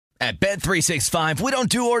At Bet365, we don't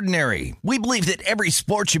do ordinary. We believe that every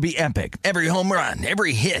sport should be epic. Every home run,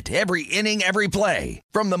 every hit, every inning, every play.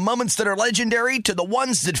 From the moments that are legendary to the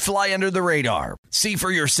ones that fly under the radar. See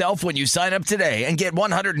for yourself when you sign up today and get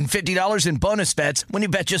 $150 in bonus bets when you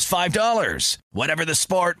bet just $5. Whatever the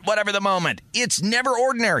sport, whatever the moment, it's never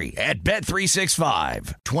ordinary at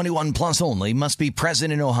Bet365. 21 plus only. Must be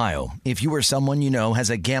present in Ohio. If you or someone you know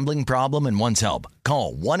has a gambling problem and wants help,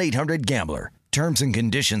 call 1-800-GAMBLER. Terms and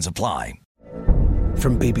conditions apply.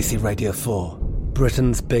 From BBC Radio 4,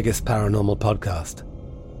 Britain's biggest paranormal podcast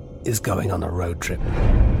is going on a road trip.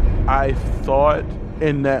 I thought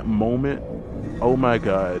in that moment, oh my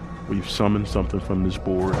God, we've summoned something from this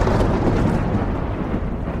board.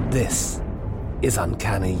 This is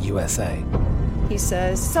Uncanny USA. He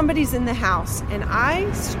says, somebody's in the house, and I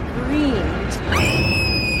screamed.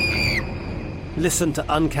 Listen to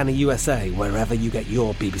Uncanny USA wherever you get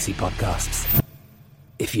your BBC podcasts,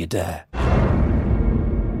 if you dare.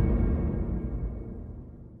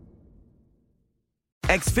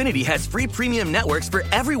 Xfinity has free premium networks for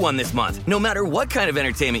everyone this month, no matter what kind of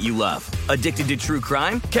entertainment you love. Addicted to true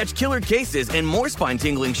crime? Catch killer cases and more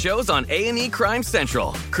spine-tingling shows on A&E Crime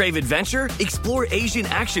Central. Crave adventure? Explore Asian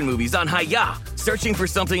action movies on Hi-YAH. Searching for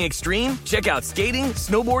something extreme? Check out skating,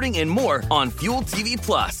 snowboarding, and more on Fuel TV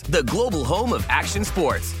Plus, the global home of action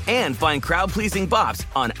sports. And find crowd-pleasing bops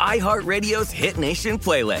on iHeartRadio's Hit Nation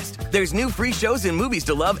playlist. There's new free shows and movies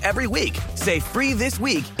to love every week. Say free this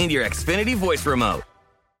week in your Xfinity voice remote.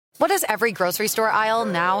 What does every grocery store aisle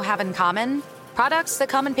now have in common? Products that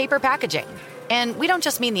come in paper packaging. And we don't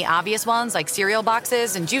just mean the obvious ones like cereal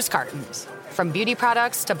boxes and juice cartons. From beauty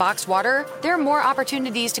products to boxed water, there are more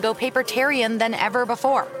opportunities to go papertarian than ever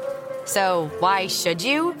before. So why should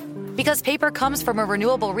you? Because paper comes from a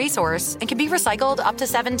renewable resource and can be recycled up to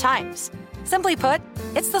 7 times. Simply put,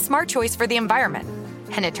 it's the smart choice for the environment.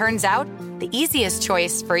 And it turns out, the easiest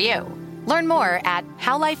choice for you. Learn more at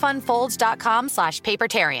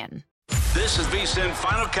howlifeunfolds.com/papertarian. This is VSiN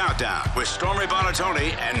Final Countdown with Stormy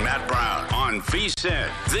Buonantony and Matt Brown on VSiN,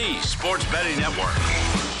 the sports betting network.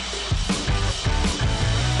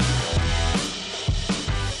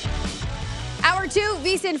 Hour 2,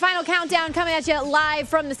 VSiN Final Countdown coming at you live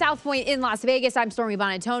from the South Point in Las Vegas. I'm Stormy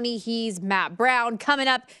Buonantony. He's Matt Brown. Coming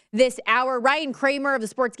up this hour, Ryan Kramer of the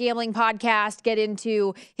Sports Gambling Podcast get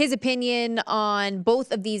into his opinion on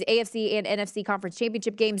both of these AFC and NFC Conference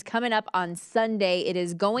Championship games coming up on Sunday. It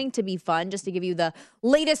is going to be fun. Just to give you the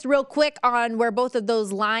latest real quick on where both of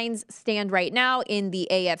those lines stand right now in the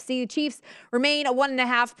AFC. The Chiefs remain a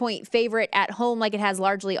 1.5-point favorite at home like it has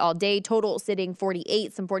largely all day. Total sitting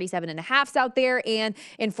 48, some 47.5s out there. And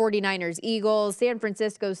in 49ers Eagles, San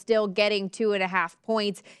Francisco still getting 2.5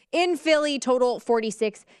 points. In Philly, total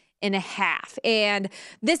 46.5. And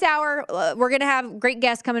this hour, we're going to have great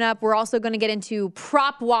guests coming up. We're also going to get into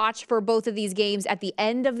prop watch for both of these games at the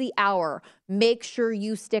end of the hour. Make sure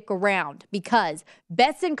you stick around because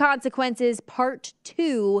Bets and Consequences Part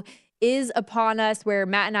 2 is upon us, where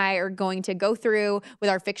Matt and I are going to go through with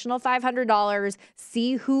our fictional $500,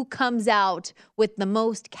 see who comes out with the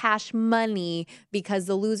most cash money, because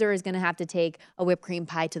the loser is going to have to take a whipped cream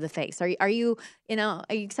pie to the face. Are you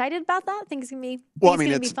excited about that? Think it's going to be Well, I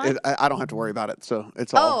mean, I don't have to worry about it, so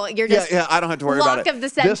it's all. Oh, you're just I don't have to worry about it. Lock of the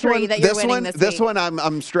century that you're winning this week. This one,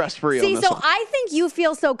 I'm stress free. See, so I think you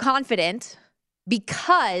feel so confident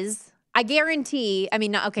because I guarantee, I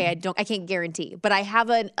can't guarantee, but I have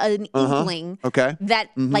an inkling that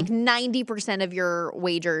like 90% of your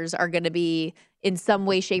wagers are going to be in some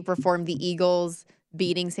way, shape, or form the Eagles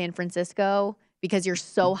beating San Francisco, because you're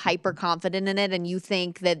so hyper confident in it and you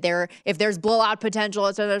think that if there's blowout potential,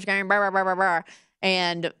 it's going blah, blah, blah, blah, blah.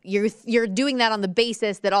 And you're doing that on the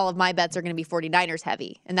basis that all of my bets are going to be 49ers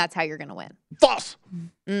heavy, and that's how you're going to win. False.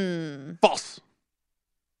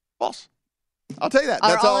 False. I'll tell you that.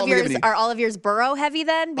 That's all I'm giving you. Are all of yours Burrow heavy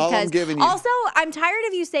then? Because all I'm giving you. Also, I'm tired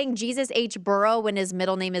of you saying Jesus H. Burrow when his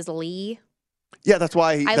middle name is Lee. Yeah, that's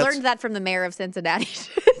why. I learned that from the mayor of Cincinnati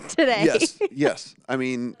today. Yes. I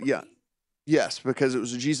mean, yeah. Yes, because it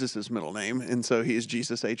was Jesus' middle name, and so he is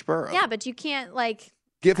Jesus H. Burrow. Yeah, but you can't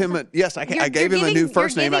give him a I gave him a new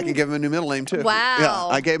first name. I can give him a new middle name too. Wow. Yeah,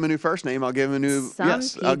 I gave him a new first name. I'll give him a new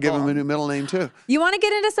I'll give him a new middle name too. You want to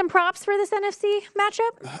get into some props for this NFC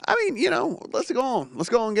matchup? I mean, let's go on. Let's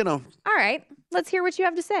go and get them. All right. Let's hear what you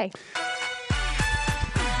have to say.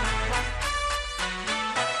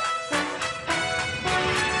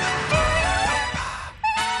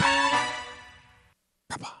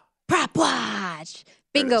 Prop watch.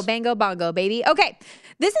 Bingo, bango, bongo, baby. Okay,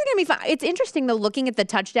 this is going to be fun. It's interesting, though, looking at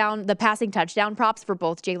the passing touchdown props for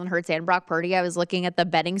both Jalen Hurts and Brock Purdy. I was looking at the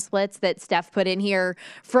betting splits that Steph put in here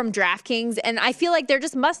from DraftKings, and I feel like there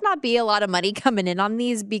just must not be a lot of money coming in on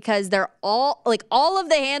these because they're all of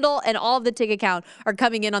the handle and all of the ticket count are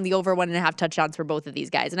coming in on the over 1.5 touchdowns for both of these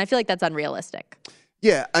guys, and I feel like that's unrealistic.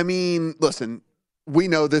 Yeah, I mean, listen, we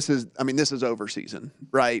know this is over season,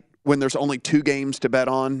 right? When there's only 2 games to bet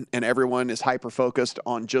on and everyone is hyper-focused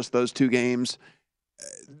on just those 2 games,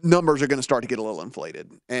 numbers are going to start to get a little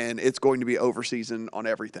inflated, and it's going to be over season on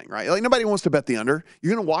everything, right? Like, nobody wants to bet the under.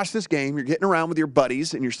 You're going to watch this game. You're getting around with your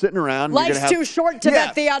buddies, and you're sitting around. Life's too short to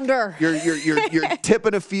bet the under. You're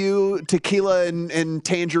tipping a few tequila and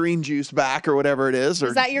tangerine juice back or whatever it is. Or,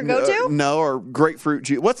 is that your go-to? No, or grapefruit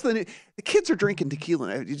juice. What's the kids are drinking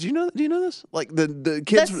tequila. Do you know this? Like the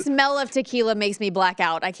kids. The smell of tequila makes me black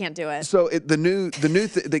out. I can't do it. So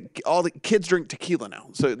all the kids drink tequila now.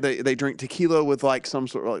 So they drink tequila with like some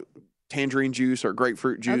sort of like tangerine juice or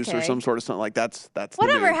grapefruit juice or some sort of something like that's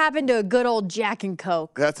whatever happened to a good old Jack and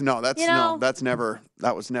Coke? That's not a thing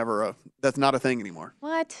anymore.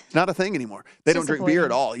 What? It's not a thing anymore. They don't drink beer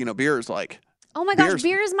at all. You know, beer is like. Oh my gosh,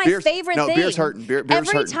 beer is my favorite thing. No, beer's hurting. Beer's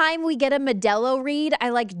Every hurting. time we get a Modelo read,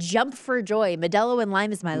 I like jump for joy. Modelo and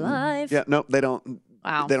lime is my life. Yeah, no, they don't.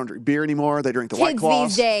 Wow. They don't drink beer anymore. They drink the Kids White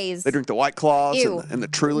Claws. these days. They drink the White Claws Ew. and the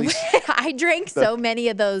Trulies. I drank so many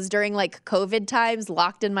of those during like COVID times,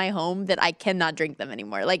 locked in my home, that I cannot drink them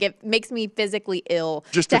anymore. Like it makes me physically ill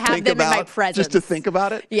just to have them in my presence. Just to think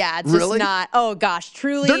about it? Yeah, it's really? just not. Oh gosh,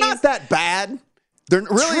 Trulies. They're not that bad. They're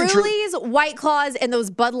really Trulies, White Claws, and those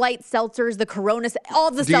Bud Light seltzers, the Coronas, all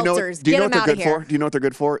the seltzers. Do you know Get what them they're out of good for? Do you know what they're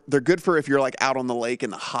good for? They're good for if you're like out on the lake in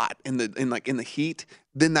the hot, in the heat.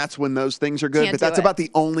 Then that's when those things are good. Can't but that's about the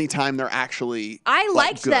only time they're actually. I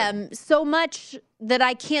liked good. them so much that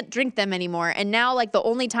I can't drink them anymore. And now, like the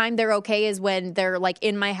only time they're okay is when they're like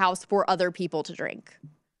in my house for other people to drink.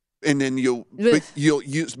 And then you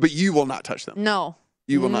will not touch them. No,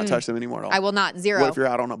 you will not touch them anymore at all. I will not. Zero. What if you're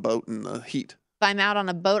out on a boat in the heat? If I'm out on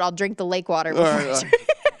a boat, I'll drink the lake water.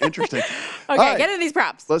 Interesting. Okay, get into these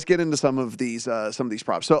props. Let's get into some of these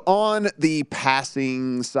props. So on the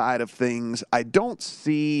passing side of things, I don't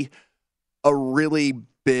see a really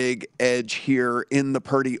big edge here in the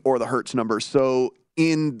Purdy or the Hurts numbers. So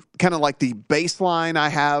in kind of like the baseline I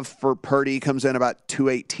have for Purdy comes in about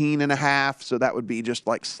 218.5. So that would be just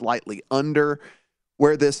like slightly under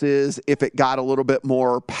where this is. If it got a little bit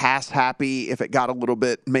more pass happy, if it got a little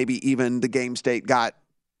bit, maybe even the game state got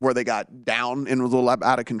where they got down and was a little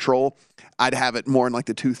out of control, I'd have it more in like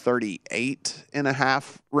the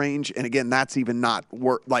 238.5 range. And again, that's even not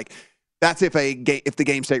that's if the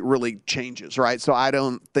game state really changes, right? So I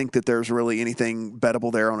don't think that there's really anything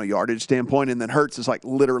bettable there on a yardage standpoint. And then Hurts is like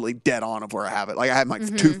literally dead on of where I have it. Like I have like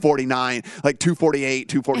 249, like 248,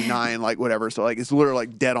 249, like whatever. So like it's literally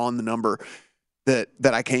like dead on the number that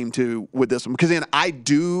I came to with this one. Because then I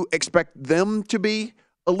do expect them to be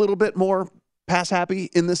a little bit more pass happy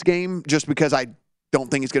in this game, just because I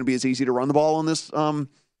don't think it's going to be as easy to run the ball on this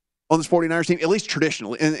 49ers team, at least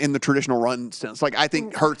traditionally, in the traditional run sense. Like I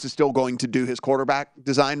think Hurts is still going to do his quarterback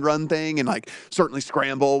designed run thing and like certainly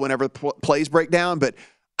scramble whenever plays break down, but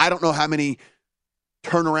I don't know how many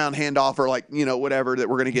turnaround handoff or like, whatever that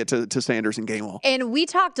we're going to get to Sanders and Gainwell. And we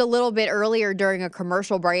talked a little bit earlier during a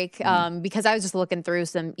commercial break because I was just looking through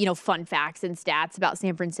some, fun facts and stats about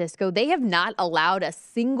San Francisco. They have not allowed a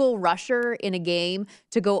single rusher in a game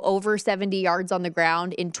to go over 70 yards on the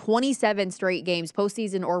ground in 27 straight games,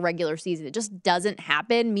 postseason or regular season. It just doesn't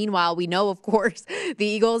happen. Meanwhile, we know, of course, the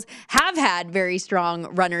Eagles have had very strong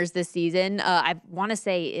runners this season. I want to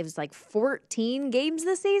say it was like 14 games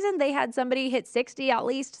this season. They had somebody hit 60 at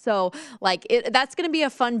least. So like that's going to be a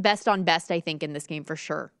fun best on best, I think, in this game for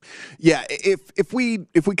sure. Yeah. If we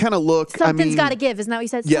kind of look, something's got to give. Isn't that what you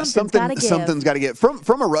said? Yeah, something's got to give.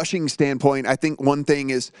 From a rushing standpoint, I think one thing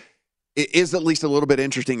is at least a little bit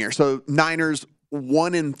interesting here. So Niners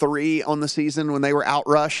 1-3 on the season when they were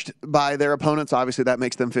outrushed by their opponents. Obviously that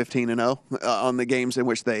makes them 15-0 on the games in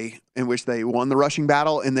which they won the rushing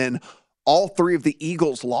battle. And then all 3 of the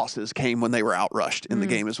Eagles' losses came when they were outrushed in the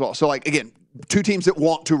game as well. So like, again, 2 teams that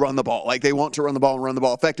want to run the ball. Like they want to run the ball and run the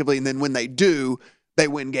ball effectively. And then when they do, they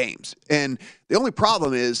win games. And the only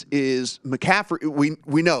problem is McCaffrey,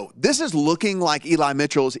 we know this is looking like Eli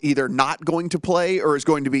Mitchell is either not going to play or is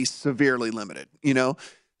going to be severely limited,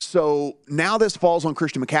 So now this falls on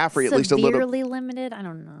Christian McCaffrey at least a little. Severely limited? I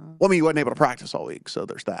don't know. Well, I mean, he wasn't able to practice all week, so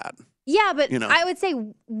there's that. Yeah, but I would say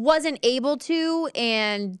wasn't able to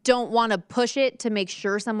and don't want to push it to make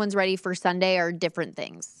sure someone's ready for Sunday are different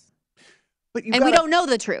things. But we don't know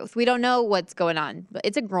the truth. We don't know what's going on. But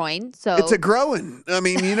it's a groin, so it's a growing. I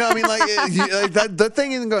mean, that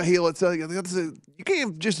thing isn't going to heal. You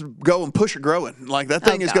can't just go and push a growing. Like that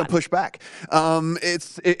thing is going to push back.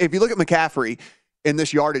 If you look at McCaffrey in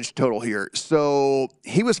this yardage total here, so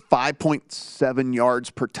he was 5.7 yards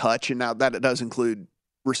per touch, and now that it does include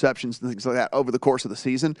receptions and things like that over the course of the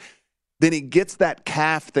season. Then he gets that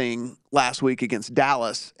calf thing last week against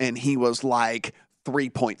Dallas, and he was like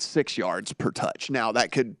 3.6 yards per touch. Now,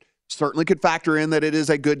 that certainly could factor in that it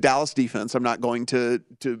is a good Dallas defense. I'm not going to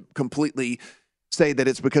completely say that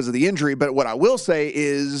it's because of the injury, but what I will say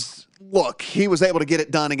is, look, he was able to get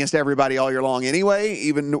it done against everybody all year long anyway,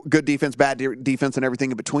 even good defense, bad defense, and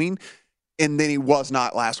everything in between. And then he was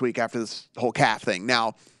not last week after this whole calf thing.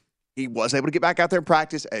 Now, he was able to get back out there and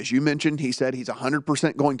practice. As you mentioned, he said he's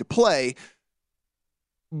 100% going to play.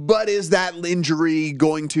 But is that injury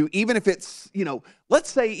going to, even if it's, let's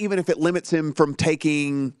say even if it limits him from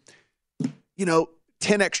taking,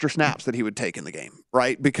 10 extra snaps that he would take in the game,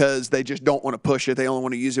 right? Because they just don't want to push it. They only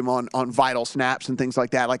want to use him on vital snaps and things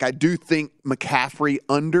like that. Like, I do think McCaffrey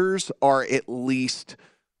unders are at least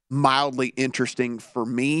mildly interesting for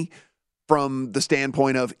me from the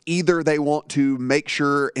standpoint of either they want to make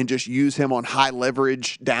sure and just use him on high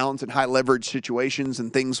leverage downs and high leverage situations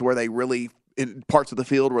and things where they really, in parts of the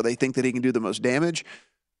field where they think that he can do the most damage.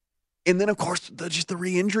 And then, of course, just the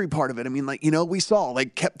re-injury part of it. I mean, we saw,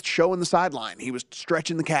 kept showing the sideline. He was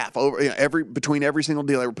stretching the calf over between every single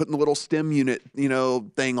deal. They were putting the little stem unit,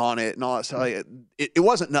 thing on it and all that. So it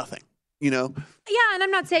wasn't nothing, Yeah, and I'm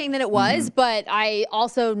not saying that it was, but I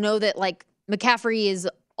also know that, McCaffrey is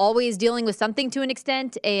always dealing with something to an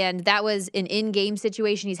extent, and that was an in-game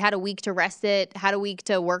situation. He's had a week to rest it, had a week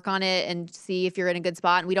to work on it and see if you're in a good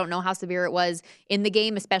spot. And we don't know how severe it was in the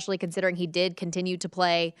game, especially considering he did continue to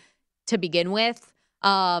play to begin with.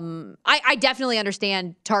 I definitely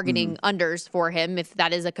understand targeting unders for him if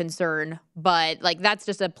that is a concern, but that's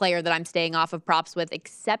just a player that I'm staying off of props with,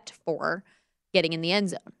 except for getting in the end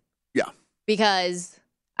zone. Yeah. Because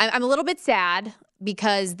I'm a little bit sad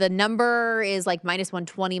because the number is minus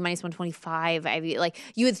 120, minus 125. I mean,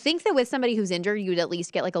 you would think that with somebody who's injured, you'd at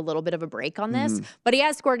least get a little bit of a break on this. But he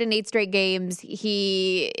has scored in 8 straight games.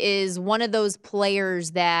 He is one of those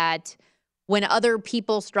players that when other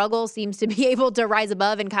people struggle seems to be able to rise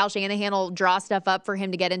above, and Kyle Shanahan will draw stuff up for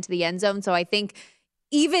him to get into the end zone. So I think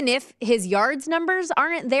even if his yards numbers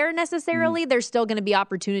aren't there necessarily, there's still going to be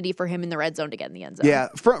opportunity for him in the red zone to get in the end zone. Yeah,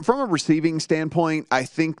 from a receiving standpoint, I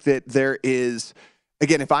think that there is,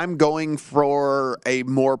 again, if I'm going for a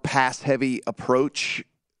more pass-heavy approach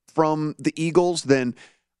from the Eagles, then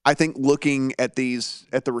I think looking at the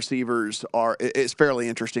receivers is fairly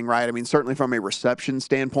interesting, right? I mean, certainly from a reception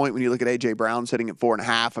standpoint, when you look at A.J. Brown sitting at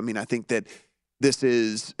 4.5, I mean, I think that this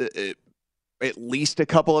is at least a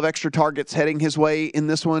couple of extra targets heading his way in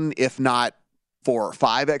this one, if not 4 or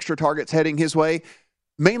 5 extra targets heading his way,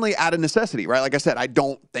 mainly out of necessity, right? Like I said, I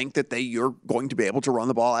don't think that you're going to be able to run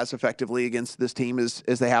the ball as effectively against this team as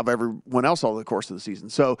they have everyone else over the course of the season.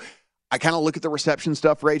 So I kind of look at the reception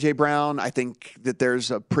stuff for A.J. Brown. I think that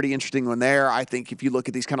there's a pretty interesting one there. I think if you look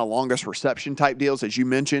at these kind of longest reception type deals, as you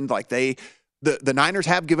mentioned, the Niners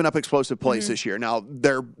have given up explosive plays this year. Now,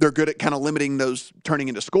 they're good at kind of limiting those turning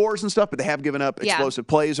into scores and stuff, but they have given up explosive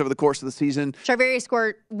plays over the course of the season. Charvarius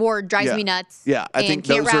Ward drives me nuts. Yeah, I think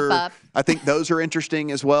those are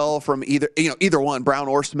interesting as well from either one, Brown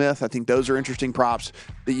or Smith. I think those are interesting props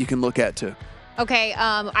that you can look at too. Okay,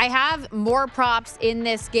 I have more props in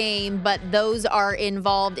this game, but those are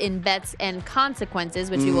involved in bets and consequences,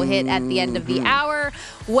 which we will hit at the end of the hour.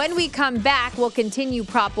 When we come back, we'll continue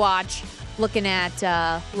Prop Watch, looking at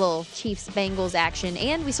little Chiefs-Bengals action,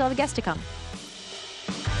 and we still have a guest to come.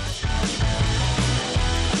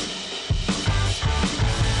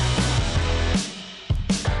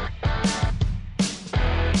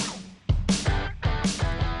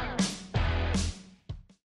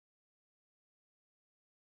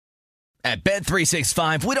 At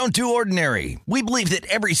Bet365, we don't do ordinary. We believe that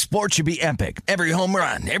every sport should be epic. Every home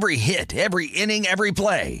run, every hit, every inning, every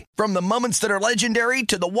play. From the moments that are legendary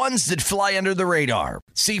to the ones that fly under the radar.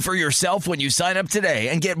 See for yourself when you sign up today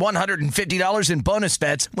and get $150 in bonus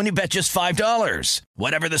bets when you bet just $5.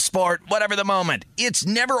 Whatever the sport, whatever the moment, it's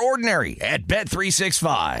never ordinary at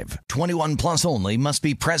Bet365. 21 plus only. Must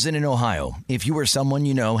be present in Ohio. If you or someone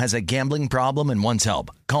you know has a gambling problem and wants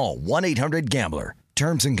help, call 1-800-GAMBLER.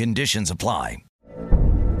 Terms and conditions apply.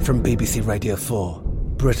 From BBC Radio 4,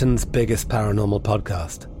 Britain's biggest paranormal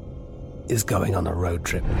podcast is going on a road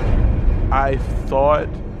trip. I thought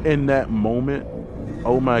in that moment,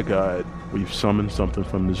 oh my God, we've summoned something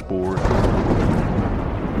from this board.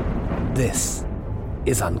 This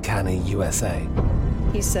is Uncanny USA.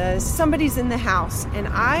 He says, somebody's in the house, and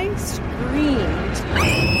I screamed.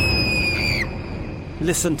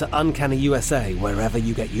 Listen to Uncanny USA wherever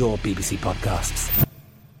you get your BBC podcasts,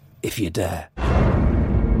 if you dare.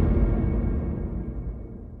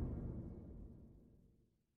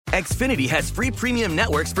 Xfinity has free premium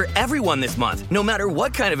networks for everyone this month, no matter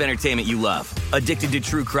what kind of entertainment you love. Addicted to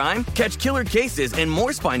true crime? Catch killer cases and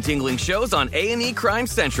more spine-tingling shows on A&E Crime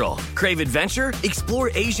Central. Crave adventure?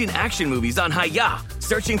 Explore Asian action movies on Hi-YAH.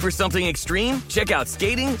 Searching for something extreme? Check out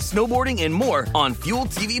skating, snowboarding, and more on Fuel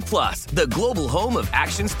TV Plus, the global home of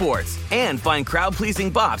action sports. And find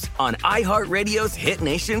crowd-pleasing bops on iHeartRadio's Hit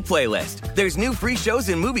Nation playlist. There's new free shows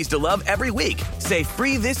and movies to love every week. Say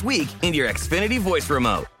free this week in your Xfinity voice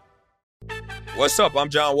remote. What's up? I'm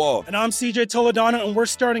John Wall. And I'm CJ Toledano, and we're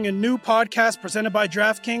starting a new podcast presented by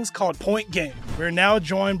DraftKings called Point Game. We're now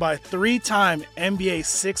joined by three-time NBA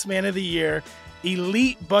Sixth Man of the Year,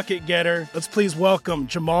 elite bucket getter. Let's please welcome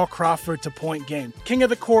Jamal Crawford to Point Game. King of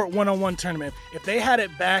the Court one-on-one tournament. If they had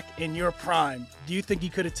it back in your prime, do you think you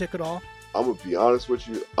could have took it all? I'm going to be honest with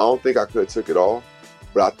you. I don't think I could have took it all,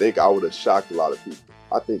 but I think I would have shocked a lot of people.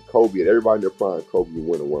 I think Kobe and everybody in their prime, Kobe would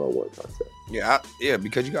win a one-on-one contest. Yeah,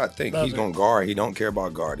 because you got to think. He's going to guard. He don't care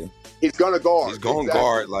about guarding. He's going to guard. He's going to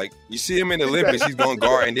guard. Like, you see him in the Olympics, he's going to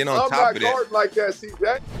guard. And then on top of that. I'm not guarding like that,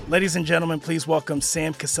 CJ. Ladies and gentlemen, please welcome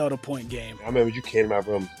Sam Cassell to Point Game. I remember you came out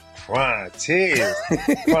from crying, tears.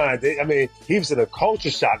 I mean, he was in a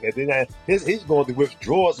culture shock. And then he's going through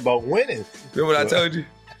withdrawals about winning. Remember what I told you?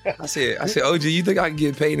 I said, OG, you think I can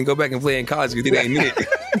get paid and go back and play in college because it ain't it?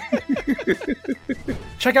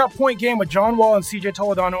 Check out Point Game with John Wall and CJ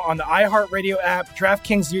Toledano on the iHeartRadio app,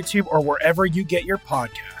 DraftKings YouTube, or wherever you get your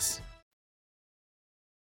podcasts.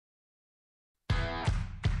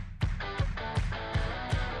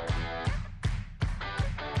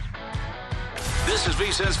 This is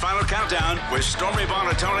VSiN's Final Countdown with Stormy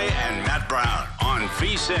Buonantony and Matt Brown on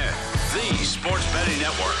VSiN, the Sports Betting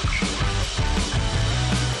Network.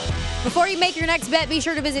 Before you make your next bet, be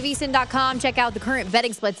sure to visit vsin.com. Check out the current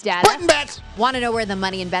betting splits data. Betting bets. Want to know where the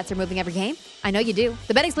money and bets are moving every game? I know you do.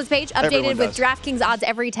 The betting splits page updated with DraftKings odds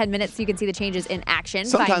every 10 minutes so you can see the changes in action.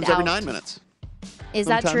 Sometimes every 9 minutes. Is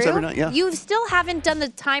that true? Every night, yeah. You still haven't done the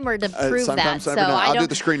timer to prove that. So I'll do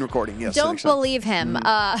the screen recording, yes. Don't believe him.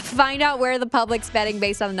 Find out where the public's betting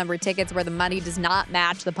based on the number of tickets, where the money does not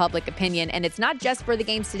match the public opinion. And it's not just for the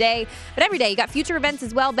games today, but every day. You got future events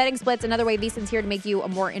as well. Betting splits, another way VSiN's here to make you a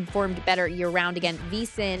more informed, better year-round. Again,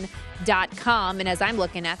 vsin.com. And as I'm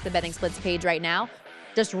looking at the betting splits page right now,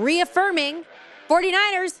 just reaffirming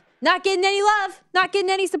 49ers. Not getting any love, not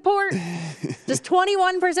getting any support. Just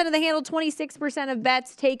 21% of the handle, 26% of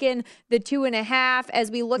bets taken the 2.5.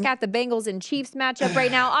 As we look at the Bengals and Chiefs matchup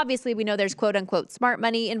right now, obviously we know there's quote-unquote smart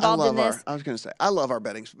money involved in this. I was going to say, I love our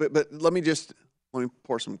betting, but let me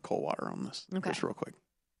pour some cold water on this just real quick.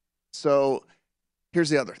 So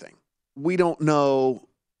here's the other thing. We don't know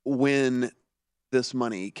when this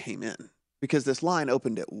money came in because this line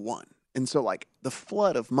opened at 1. And so, like, the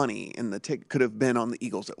flood of money in the ticket could have been on the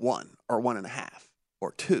Eagles at 1 or 1.5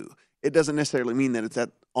 or 2. It doesn't necessarily mean that it's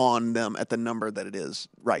on them at the number that it is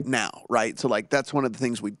right now, right? So, like, that's one of the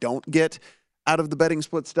things we don't get out of the betting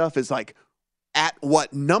split stuff is, like, at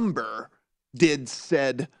what number did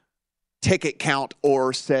said ticket count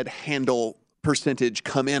or said handle percentage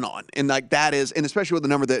come in on? And, like, that is, and especially with the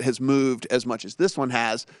number that has moved as much as this one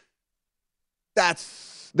has,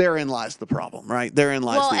 therein lies the problem, right? Therein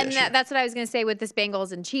lies the issue. And that's what I was going to say with this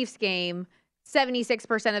Bengals and Chiefs game.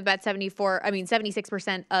 76% of bets,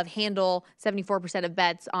 76% of handle, 74% of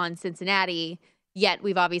bets on Cincinnati. Yet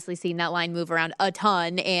we've obviously seen that line move around a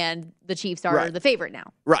ton, and the Chiefs are the favorite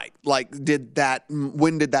now. Right. Like,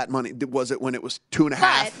 when did that money, was it when it was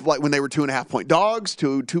 2.5, like when they were 2.5-point dogs,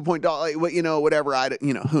 2-point dogs, whatever,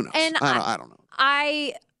 who knows? And I don't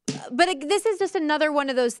know. But this is just another one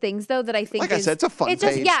of those things, though, that I think I said, it's a fun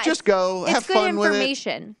page. Just go, have fun with it.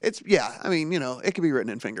 It's good information. It could be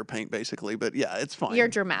written in finger paint, basically, but yeah, it's fine. You're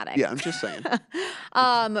dramatic. Yeah, I'm just saying.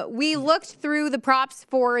 We looked through the props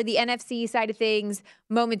for the NFC side of things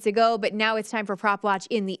moments ago, but now it's time for Prop Watch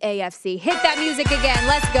in the AFC. Hit that music again.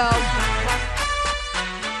 Let's go.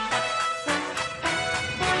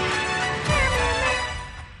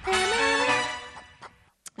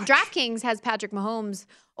 DraftKings has Patrick Mahomes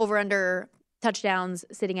over under touchdowns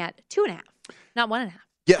sitting at 2.5, not 1.5.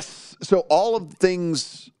 Yes. So all of the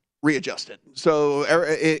things readjusted. So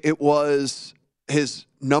it was, his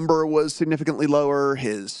number was significantly lower.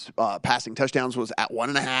 His passing touchdowns was at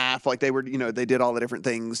 1.5. Like they were, they did all the different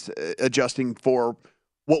things adjusting for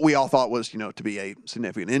what we all thought was, to be a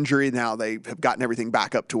significant injury. Now they have gotten everything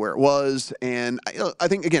back up to where it was. And I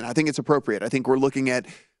think it's appropriate. I think we're looking at,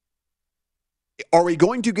 are we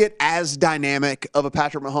going to get as dynamic of a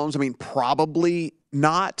Patrick Mahomes? I mean, probably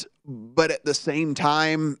not. But at the same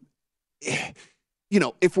time,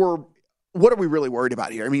 what are we really worried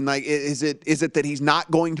about here? I mean, like, is it that he's not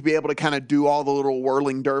going to be able to kind of do all the little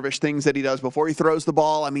whirling dervish things that he does before he throws the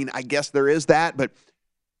ball? I mean, I guess there is that. But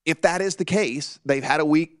if that is the case, they've had a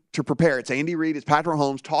week to prepare. It's Andy Reid, it's Patrick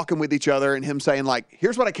Mahomes talking with each other and him saying, like,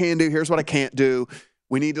 here's what I can do, here's what I can't do.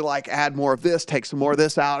 We need to, like, add more of this, take some more of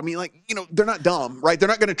this out. I mean, like, they're not dumb, right? They're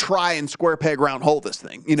not going to try and square peg round hole this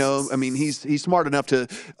thing. I mean, he's smart enough to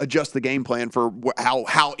adjust the game plan for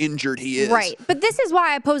how injured he is. Right. But this is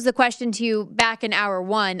why I posed the question to you back in hour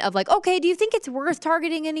one of, like, okay, do you think it's worth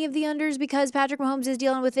targeting any of the unders because Patrick Mahomes is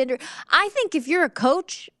dealing with injury? I think if you're a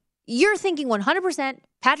coach, you're thinking 100%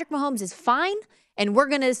 Patrick Mahomes is fine. And we're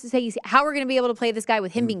going to say how we're going to be able to play this guy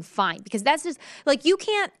with him being fine. Because that's just, like, you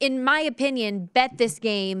can't, in my opinion, bet this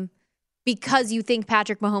game because you think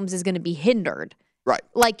Patrick Mahomes is going to be hindered. Right.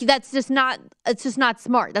 Like, it's just not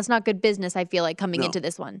smart. That's not good business, I feel like, coming into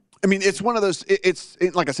this one. I mean, it's one of those,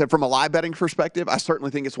 like I said, from a live betting perspective, I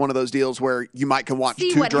certainly think it's one of those deals where you might can watch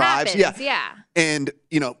See two what drives. Happens. Yeah. And,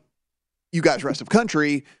 you guys, rest of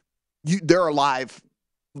country, there are live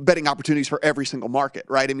betting opportunities for every single market,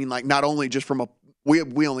 right? I mean, like, not only just from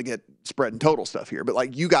we only get spread and total stuff here, but,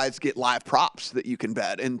 like, you guys get live props that you can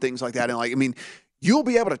bet and things like that. And, like, I mean, you'll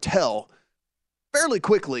be able to tell fairly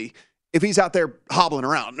quickly if he's out there hobbling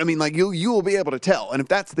around. I mean, like, you will be able to tell. And if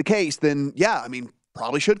that's the case, then yeah, I mean,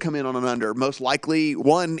 probably should come in on an under. Most likely,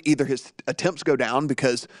 one, either his attempts go down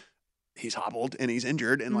because he's hobbled and he's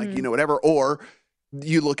injured and, like, whatever, or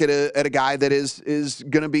you look at a guy that is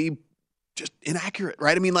going to be just inaccurate,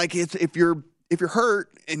 right? I mean, like, it's if you're hurt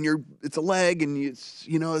and it's a leg and it's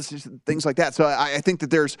just things like that. So I think that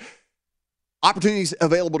there's opportunities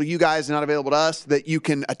available to you guys and not available to us that you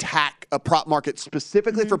can attack a prop market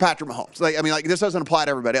specifically for Patrick Mahomes. Like, I mean, like, this doesn't apply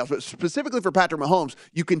to everybody else, but specifically for Patrick Mahomes,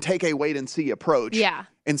 you can take a wait and see approach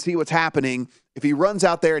and see what's happening. If he runs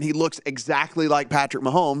out there and he looks exactly like Patrick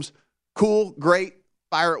Mahomes, cool, great,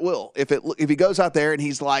 fire at will. If he goes out there and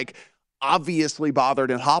he's, like, obviously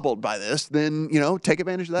bothered and hobbled by this, then, take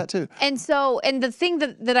advantage of that too. And the thing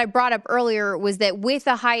that I brought up earlier was that with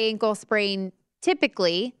a high ankle sprain,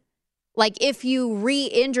 typically, like, if you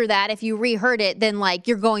re-injure that, if you re-hurt it, then, like,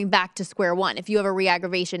 you're going back to square one. If you have a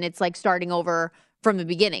re-aggravation, it's like starting over from the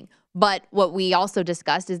beginning. But what we also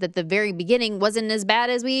discussed is that the very beginning wasn't as bad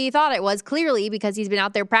as we thought it was, clearly, because he's been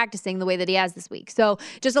out there practicing the way that he has this week. So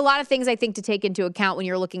just a lot of things I think to take into account when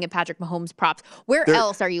you're looking at Patrick Mahomes props. Where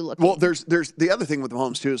else are you looking? Well, there's the other thing with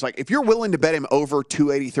Mahomes too is, like, if you're willing to bet him over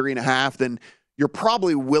 283.5, then you're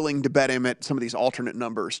probably willing to bet him at some of these alternate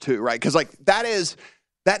numbers too, right? Because, like,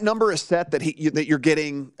 that number is set that you're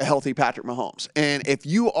getting a healthy Patrick Mahomes. And if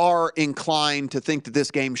you are inclined to think that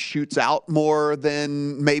this game shoots out more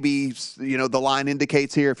than maybe, the line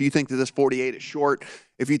indicates here, if you think that this 48 is short,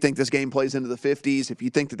 if you think this game plays into the 50s, if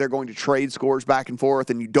you think that they're going to trade scores back and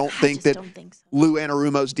forth, and you don't think so. Lou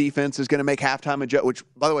Anarumo's defense is going to make halftime adjust, which,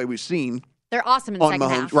 by the way, we've seen. They're awesome in the second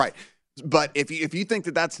half. Right. But if you think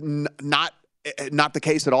that that's not the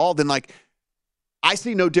case at all, then, like, I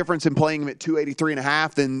see no difference in playing him at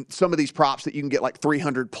 283.5 than some of these props that you can get like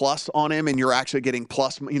 300 plus on him, and you're actually getting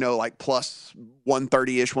plus, like plus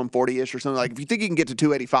 130-ish, 140-ish or something. Like, if you think you can get to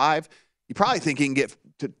 285, you probably think you can get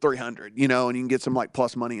to 300, and you can get some, like,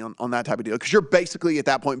 plus money on that type of deal, because you're basically at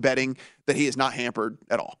that point betting that he is not hampered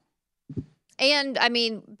at all. And, I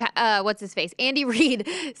mean, what's his face? Andy Reid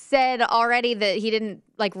said already that he didn't,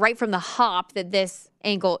 like, right from the hop, that this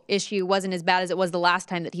ankle issue wasn't as bad as it was the last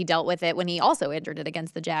time that he dealt with it when he also injured it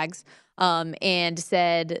against the Jags, and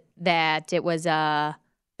said that it was the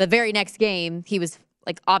very next game he was,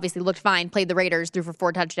 like, obviously looked fine, played the Raiders, threw for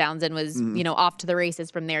 4 touchdowns, and was, off to the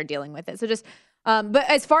races from there dealing with it. So just, but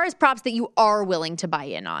as far as props that you are willing to buy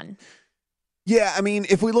in on. Yeah, I mean,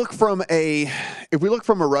 if we look from a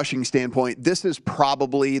rushing standpoint, this is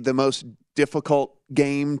probably the most difficult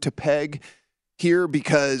game to peg here,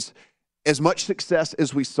 because as much success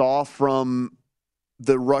as we saw from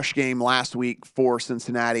the rush game last week for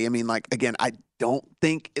Cincinnati, I mean, like, again, I don't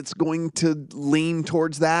think it's going to lean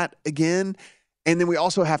towards that again. And then we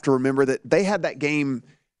also have to remember that they had that game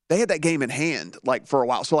in hand, like, for a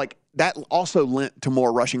while. So, like, that also lent to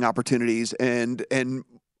more rushing opportunities, and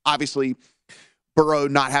obviously Burrow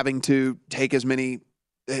not having to take as many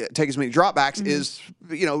dropbacks is,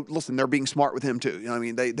 listen, they're being smart with him too. I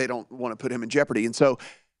mean, they don't want to put him in jeopardy. And so,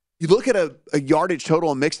 you look at a yardage total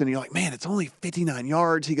on Mixon, and you're like, man, it's only 59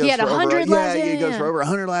 yards. He goes had for 100 over, he goes for over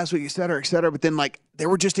 100 last week, et cetera, et cetera. But then, like, there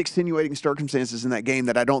were just extenuating circumstances in that game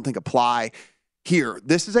that I don't think apply here.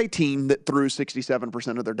 This is a team that threw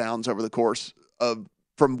 67% of their downs over the course of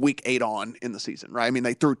from week 8 on in the season, right? I mean,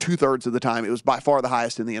 they threw 2/3 of the time. It was by far the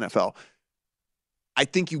highest in the NFL. I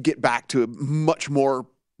think you get back to a much more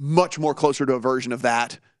closer to a version of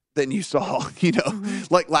that than you saw,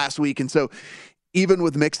 like last week. And so even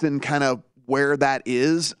with Mixon kind of where that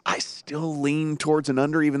is, I still lean towards an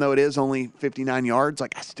under, even though it is only 59 yards.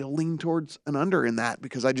 Like, I still lean towards an under in that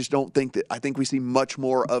because I just don't think that – I think we see much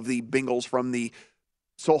more of the Bengals from the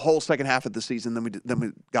whole second half of the season than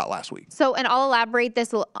we got last week. So, and I'll elaborate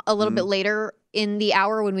this a little bit later in the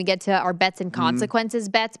hour when we get to our bets and consequences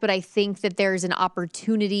bets, but I think that there's an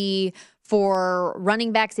opportunity for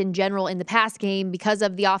running backs in general in the pass game because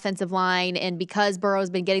of the offensive line and because Burrow's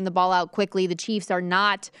been getting the ball out quickly. The Chiefs are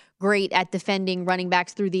not great at defending running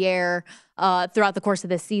backs through the air throughout the course of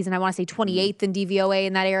this season. I want to say 28th in DVOA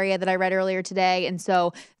in that area that I read earlier today. And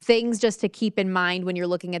so things just to keep in mind when you're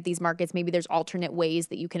looking at these markets, maybe there's alternate ways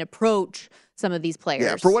that you can approach some of these players.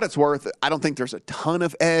 Yeah, for what it's worth, I don't think there's a ton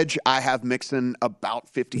of edge. I have Mixon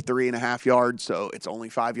about 53.5 yards, so it's only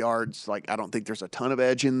 5 yards. Like, I don't think there's a ton of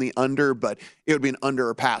edge in the under, but it would be an under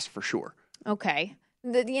or pass for sure. Okay.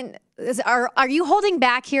 Are you holding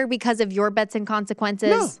back here because of your bets and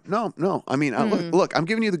consequences? No. I mean, look, I'm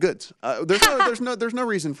giving you the goods. There's no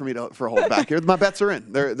reason for me for a hold back here. My bets are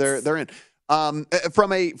in. They're in.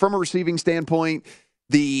 From a receiving standpoint,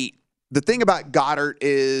 the thing about Goddard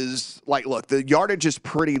is, like, look, the yardage is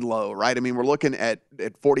pretty low, right? I mean, we're looking at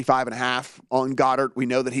 45.5 on Goddard. We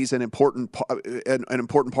know that he's an important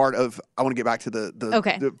part of. I want to get back to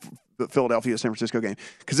the Philadelphia San Francisco game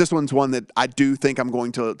because this one's one that I do think I'm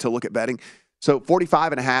going to look at betting. So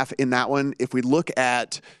 45.5 in that one. If we look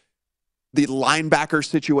at the linebacker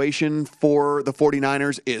situation for the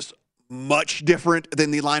 49ers is much different than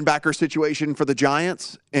the linebacker situation for the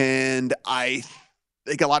Giants, and I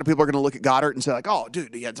think a lot of people are going to look at Goddard and say, like, oh,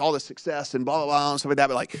 dude, he had all this success and blah, blah, blah, and stuff like that.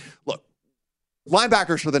 But, like, look,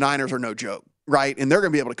 linebackers for the Niners are no joke, right? And they're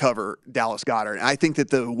going to be able to cover Dallas Goedert. And I think that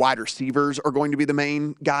the wide receivers are going to be the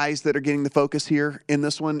main guys that are getting the focus here in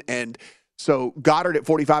this one. And so Goddard at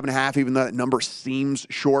 45.5, even though that number seems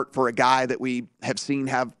short for a guy that we have seen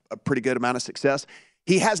have a pretty good amount of success,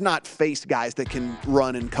 he has not faced guys that can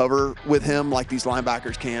run and cover with him like these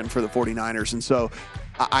linebackers can for the 49ers. And so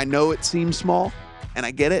I know it seems small, and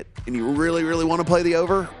I get it, and you really, really want to play the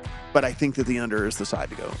over, but I think that the under is the side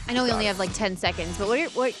to go. I know we only have like 10 seconds, but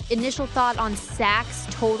what initial thought on sacks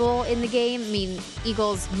total in the game? I mean,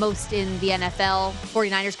 Eagles most in the NFL.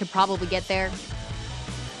 49ers could probably get there.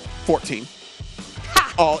 14.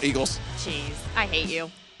 Ha! All Eagles. Jeez, I hate you.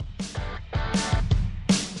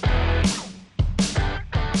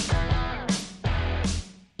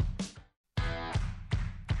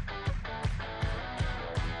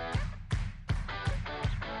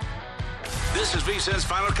 This is VSiN's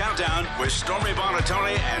Final Countdown with Stormy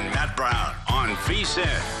Buonantony and Matt Brown on VSiN,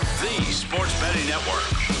 the Sports Betting Network.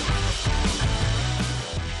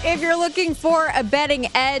 If you're looking for a betting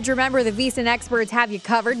edge, remember the VSiN experts have you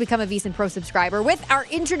covered. Become a VSiN Pro subscriber with our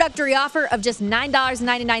introductory offer of just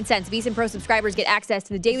 $9.99. VSiN Pro subscribers get access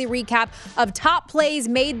to the daily recap of top plays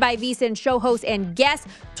made by VSiN show hosts and guests,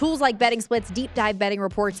 tools like betting splits, deep dive betting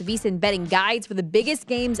reports, VSiN betting guides for the biggest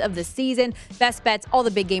games of the season, best bets, all the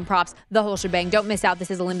big game props, the whole shebang. Don't miss out. This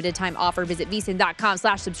is a limited time offer. Visit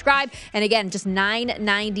VSiN.com/subscribe. And again, just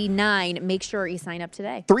 $9.99. Make sure you sign up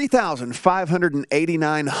today.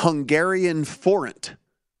 3,589 Hungarian forint.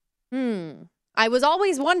 I was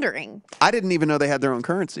always wondering. I didn't even know they had their own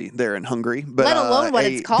currency there in Hungary. But, let alone what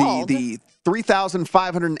it's called. The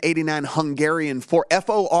 3,589 Hungarian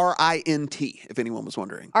Forint, if anyone was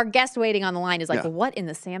wondering. Our guest waiting on the line is like, what in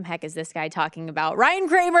the Sam heck is this guy talking about? Ryan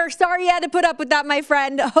Kramer, sorry you had to put up with that, my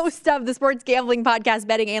friend. Host of the Sports Gambling Podcast,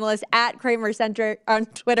 betting analyst at Kramer Center on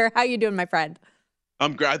Twitter. How you doing, my friend?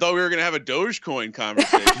 I'm great. I thought we were going to have a Dogecoin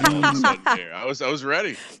conversation all of a sudden here. I was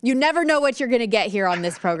ready. You never know what you're going to get here on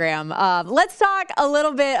this program. Let's talk a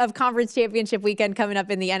little bit of Conference Championship weekend coming up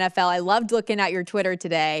in the NFL. I loved looking at your Twitter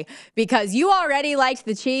today because you already liked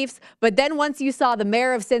the Chiefs, but then once you saw the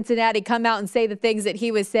mayor of Cincinnati come out and say the things that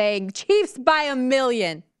he was saying, Chiefs by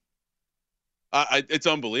 1,000,000. It's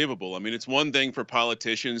unbelievable. I mean, it's one thing for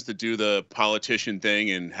politicians to do the politician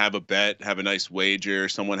thing and have a bet, have a nice wager.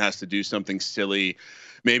 Someone has to do something silly.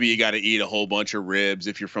 Maybe you got to eat a whole bunch of ribs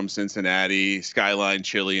if you're from Cincinnati, Skyline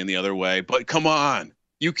Chili in the other way. But come on,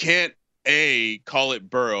 you can't call it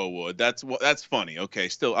Burrowwood. That's funny. Okay,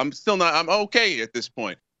 I'm okay at this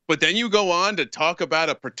point. But then you go on to talk about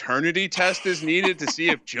a paternity test is needed to see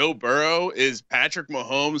if Joe Burrow is Patrick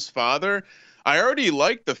Mahomes' father. I already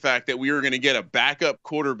liked the fact that we were going to get a backup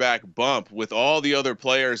quarterback bump with all the other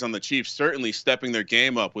players on the Chiefs certainly stepping their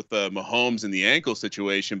game up with the Mahomes and the ankle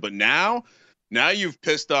situation. But now you've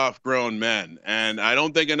pissed off grown men. And I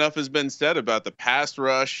don't think enough has been said about the pass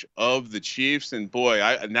rush of the Chiefs. And boy,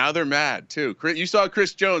 now they're mad too. You saw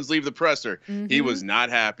Chris Jones leave the presser. Mm-hmm. He was not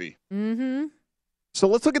happy. Mm-hmm. So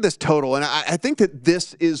let's look at this total. And I think that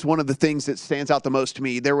this is one of the things that stands out the most to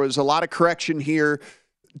me. There was a lot of correction here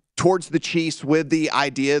towards the Chiefs with the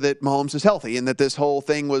idea that Mahomes is healthy and that this whole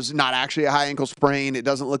thing was not actually a high ankle sprain. It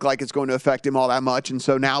doesn't look like it's going to affect him all that much. And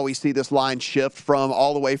so now we see this line shift from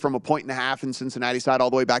all the way from 1.5 in Cincinnati side all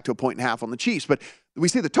the way back to 1.5 on the Chiefs. But we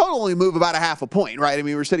see the total only move about 0.5 point, right? I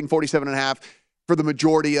mean, we're sitting 47.5 for the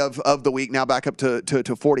majority of the week, now back up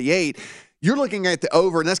to 48. You're looking at the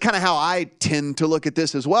over, and that's kind of how I tend to look at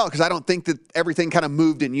this as well, because I don't think that everything kind of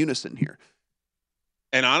moved in unison here.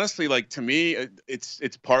 And honestly, like, to me,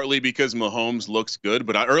 it's partly because Mahomes looks good.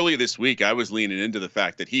 But earlier this week, I was leaning into the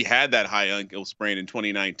fact that he had that high ankle sprain in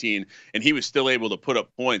 2019, and he was still able to put up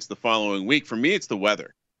points the following week. For me, it's the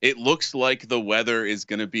weather. It looks like the weather is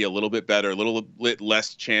going to be a little bit better, a little bit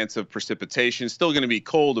less chance of precipitation. Still going to be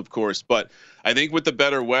cold, of course, but I think with the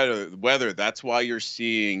better weather, that's why you're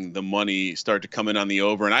seeing the money start to come in on the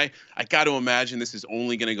over. And I got to imagine this is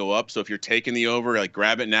only going to go up. So if you're taking the over, like,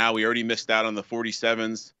 grab it now. We already missed out on the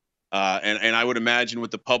 47s. And I would imagine with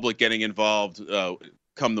the public getting involved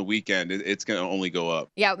come the weekend, it's going to only go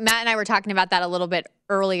up. Yeah, Matt and I were talking about that a little bit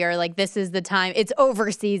earlier. Like, this is the time. It's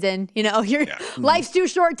over season. You know, life's too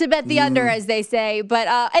short to bet the under, as they say. But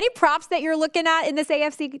any props that you're looking at in this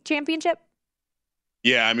AFC Championship?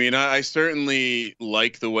 Yeah, I mean, I certainly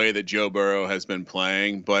like the way that Joe Burrow has been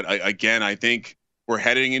playing. But I think we're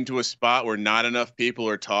heading into a spot where not enough people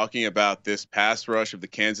are talking about this pass rush of the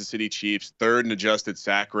Kansas City Chiefs, third in adjusted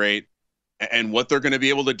sack rate, and what they're going to be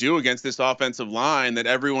able to do against this offensive line that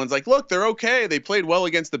everyone's like, look, they're okay. They played well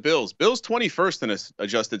against the Bills. Bills 21st in a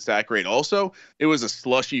adjusted sack rate. Also, it was a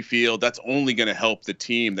slushy field. That's only going to help the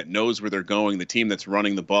team that knows where they're going, the team that's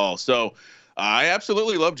running the ball. So I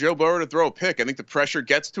absolutely love Joe Burrow to throw a pick. I think the pressure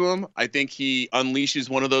gets to him. I think he unleashes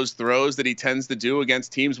one of those throws that he tends to do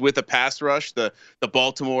against teams with a pass rush, the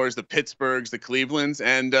Baltimores, the Pittsburghs, the Clevelands,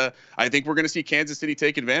 and I think we're going to see Kansas City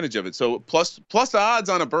take advantage of it. So plus odds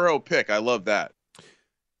on a Burrow pick. I love that.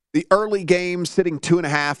 The early game sitting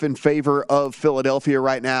 2.5 in favor of Philadelphia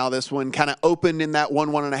right now. This one kind of opened in that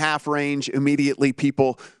 1.5 range. Immediately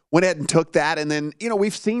people went ahead and took that. And then,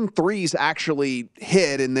 we've seen threes actually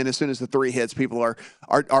hit. And then as soon as the three hits, people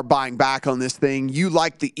are buying back on this thing. You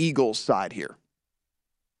like the Eagles side here?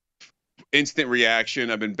 Instant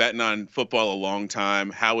reaction. I've been betting on football a long time.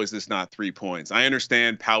 How is this not 3 points? I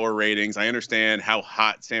understand power ratings. I understand how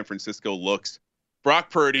hot San Francisco looks.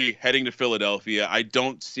 Brock Purdy heading to Philadelphia. I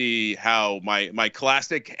don't see how my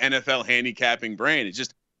classic NFL handicapping brain is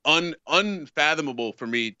just unfathomable for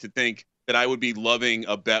me to think that I would be loving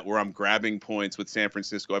a bet where I'm grabbing points with San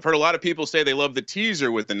Francisco. I've heard a lot of people say they love the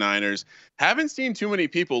teaser with the Niners. Haven't seen too many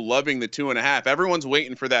people loving the 2.5. Everyone's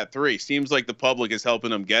waiting for that 3. Seems like the public is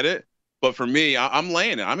helping them get it. But for me, I'm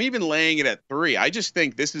laying it. I'm even laying it at 3. I just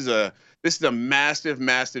think this is a massive,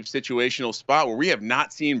 massive situational spot where we have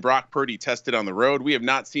not seen Brock Purdy tested on the road. We have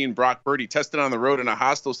not seen Brock Purdy tested on the road in a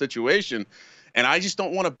hostile situation. And I just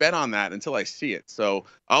don't want to bet on that until I see it. So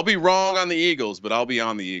I'll be wrong on the Eagles, but I'll be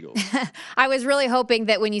on the Eagles. I was really hoping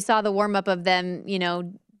that when you saw the warm-up of them,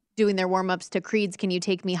 doing their warm-ups to Creed's Can You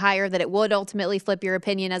Take Me Higher, that it would ultimately flip your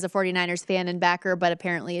opinion as a 49ers fan and backer, but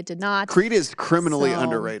apparently it did not. Creed is criminally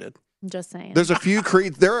underrated. I'm just saying. There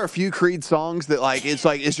are a few Creed songs that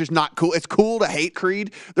it's just not cool. It's cool to hate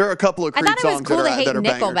Creed. There are a couple of Creed songs that are bangers.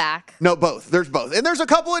 Nickelback. No, both. There's both, and there's a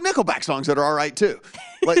couple of Nickelback songs that are all right too.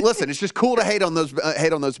 Like, listen, it's just cool to hate on those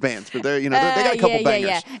bands, but they got a couple bangers.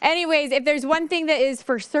 Yeah. Anyways, if there's one thing that is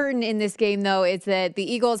for certain in this game, though, it's that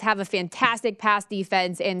the Eagles have a fantastic pass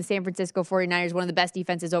defense, and the San Francisco 49ers one of the best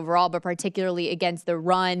defenses overall, but particularly against the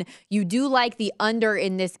run. You do like the under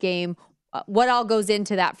in this game. What all goes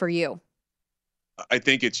into that for you? I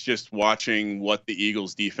think it's just watching what the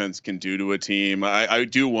Eagles defense can do to a team. I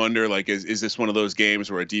do wonder, like, is this one of those games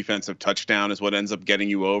where a defensive touchdown is what ends up getting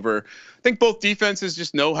you over? I think both defenses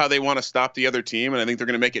just know how they want to stop the other team, and I think they're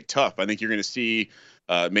going to make it tough. I think you're going to see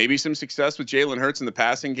maybe some success with Jalen Hurts in the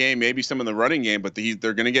passing game, maybe some in the running game, but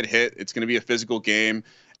they're going to get hit. It's going to be a physical game.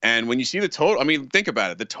 And when you see the total, I mean, think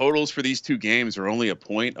about it. The totals for these two games are only a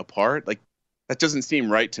point apart. Like, That doesn't seem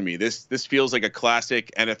right to me. This feels like a classic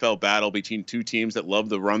NFL battle between two teams that love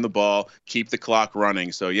to run the ball, keep the clock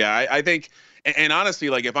running. So, yeah, I think – and honestly,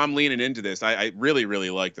 like if I'm leaning into this, I really, really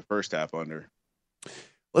like the first half under.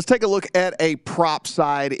 Let's take a look at a prop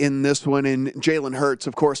side in this one. And Jalen Hurts,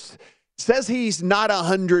 of course, says he's not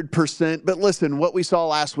 100%. But listen, what we saw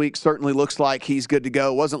last week certainly looks like he's good to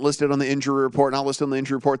go. Wasn't listed on the injury report. Not listed on the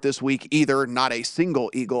injury report this week either. Not a single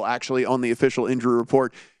Eagle actually on the official injury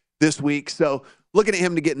report this week. So looking at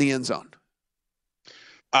him to get in the end zone.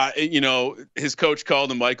 His coach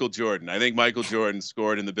called him Michael Jordan. I think Michael Jordan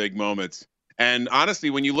scored in the big moments. And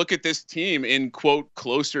honestly, when you look at this team in, quote,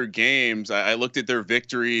 closer games, I looked at their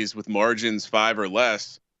victories with margins 5 or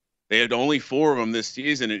less. They had only 4 of them this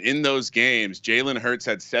season. And in those games, Jalen Hurts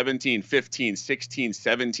had 17, 15, 16,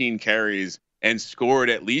 17 carries and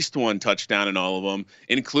scored at least 1 touchdown in all of them,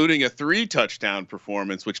 including a 3-touchdown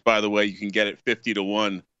performance, which, by the way, you can get at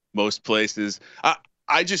 50-1 most places.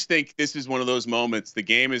 I just think this is one of those moments. The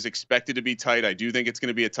game is expected to be tight. I do think it's going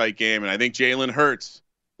to be a tight game. And I think Jalen Hurts,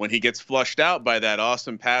 when he gets flushed out by that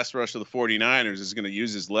awesome pass rush of the 49ers, is going to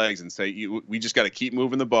use his legs and say, we just got to keep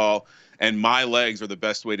moving the ball. And my legs are the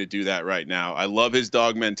best way to do that right now. I love his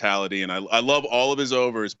dog mentality, and I love all of his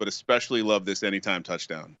overs, but especially love this anytime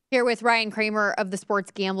touchdown. Here with Ryan Kramer of the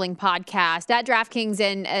Sports Gambling Podcast at DraftKings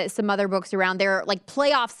and some other books around there, like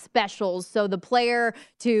playoff specials. So the player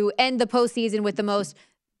to end the postseason with the most,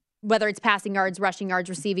 whether it's passing yards, rushing yards,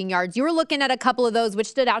 receiving yards. You were looking at a couple of those. Which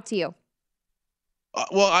stood out to you?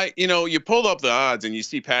 You pulled up the odds and you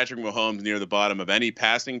see Patrick Mahomes near the bottom of any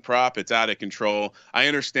passing prop. It's out of control. I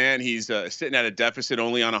understand he's sitting at a deficit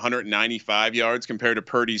only on 195 yards compared to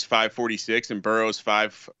Purdy's 546 and Burrow's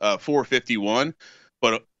 451.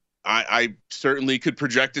 But I certainly could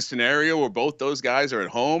project a scenario where both those guys are at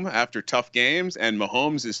home after tough games and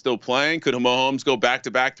Mahomes is still playing. Could Mahomes go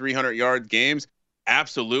back-to-back 300-yard games?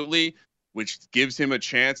 Absolutely. Which gives him a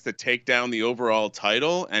chance to take down the overall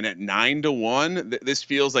title. And at 9-1, this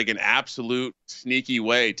feels like an absolute sneaky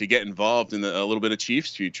way to get involved in a little bit of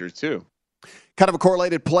Chiefs future too. Kind of a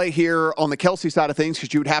correlated play here on the Kelce side of things,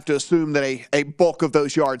 because you would have to assume that a bulk of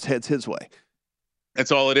those yards heads his way.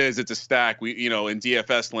 That's all it is. It's a stack. In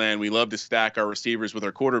DFS land, we love to stack our receivers with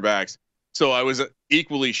our quarterbacks. So I was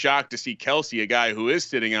equally shocked to see Kelce, a guy who is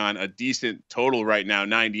sitting on a decent total right now,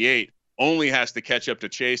 98, only has to catch up to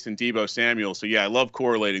Chase and Deebo Samuel. So, yeah, I love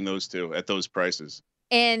correlating those two at those prices.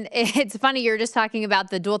 And it's funny, you're just talking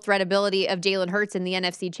about the dual threat ability of Jalen Hurts in the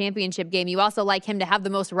NFC Championship game. You also like him to have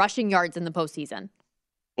the most rushing yards in the postseason.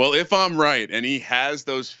 Well, if I'm right and he has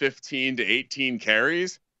those 15 to 18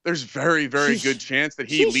 carries, there's very, very good chance that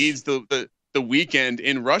he leads the weekend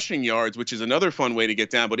in rushing yards, which is another fun way to get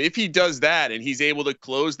down. But if he does that and he's able to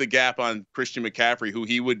close the gap on Christian McCaffrey, who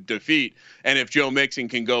he would defeat, and if Joe Mixon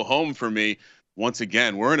can go home for me, once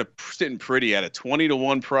again, we're sitting pretty at a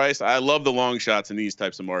 20-1 price. I love the long shots in these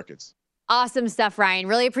types of markets. Awesome stuff, Ryan.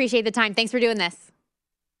 Really appreciate the time. Thanks for doing this.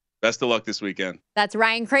 Best of luck this weekend. That's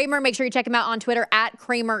Ryan Kramer. Make sure you check him out on Twitter at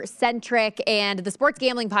KramerCentric, and the Sports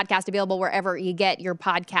Gambling Podcast available wherever you get your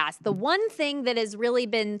podcast. The one thing that has really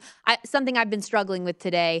been something I've been struggling with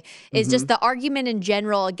today is just the argument in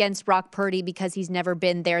general against Brock Purdy because he's never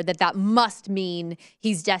been there, that must mean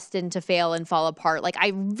he's destined to fail and fall apart. Like,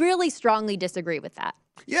 I really strongly disagree with that.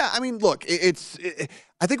 Yeah, I mean, look,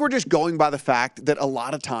 I think we're just going by the fact that a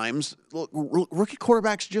lot of times, rookie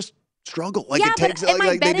quarterbacks just struggle. Like, yeah, it takes, but am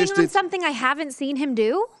I betting on it's something I haven't seen him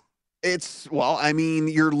do? I mean,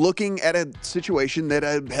 you're looking at a situation that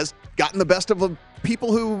has gotten the best of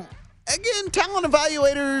people who, again, talent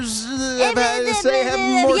evaluators have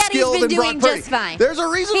more skill than Brock Purdy. Just fine. There's a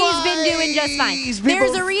reason why he's been doing just fine.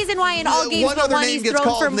 There's a reason why in all games but one he's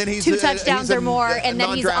thrown for 2 touchdowns or more, and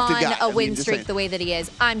then he's on a win streak the way that he is.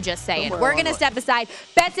 I'm just saying. We're going to step aside.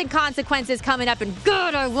 Bets and consequences coming up, and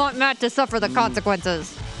God, I want Matt to suffer the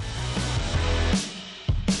consequences.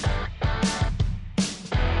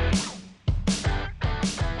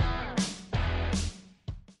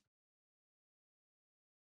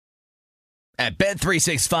 At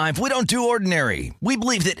Bet365, we don't do ordinary. We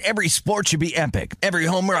believe that every sport should be epic. Every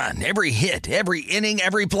home run, every hit, every inning,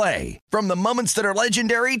 every play. From the moments that are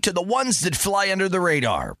legendary to the ones that fly under the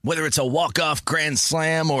radar. Whether it's a walk-off grand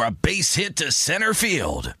slam or a base hit to center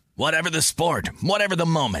field. Whatever the sport, whatever the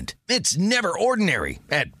moment. It's never ordinary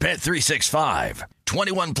at Bet365.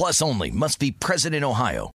 21 plus only. Must be present in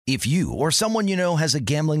Ohio. If you or someone you know has a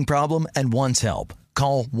gambling problem and wants help,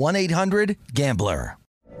 call 1-800-GAMBLER.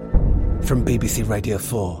 From BBC Radio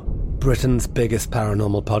 4, Britain's biggest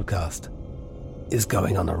paranormal podcast is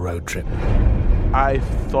going on a road trip. I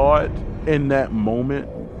thought in that moment,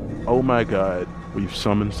 oh my God, we've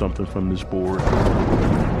summoned something from this board.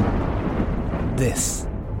 This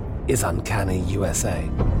is Uncanny USA.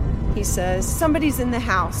 He says, somebody's in the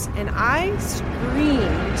house, and I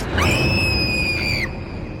screamed.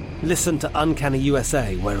 Listen to Uncanny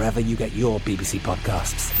USA wherever you get your BBC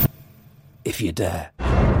podcasts, if you dare.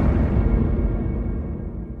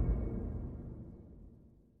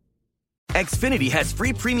 Xfinity has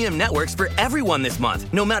free premium networks for everyone this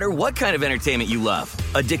month, no matter what kind of entertainment you love.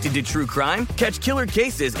 Addicted to true crime? Catch killer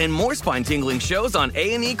cases and more spine-tingling shows on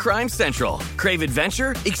A&E Crime Central. Crave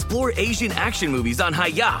adventure? Explore Asian action movies on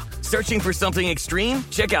Hi-YAH. Searching for something extreme?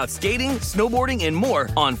 Check out skating, snowboarding, and more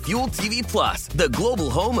on Fuel TV Plus, the global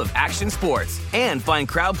home of action sports. And find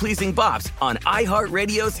crowd-pleasing bops on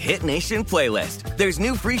iHeartRadio's Hit Nation playlist. There's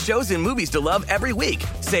new free shows and movies to love every week.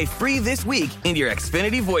 Say free this week in your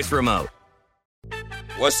Xfinity voice remote.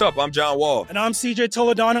 What's up? I'm John Wall. And I'm CJ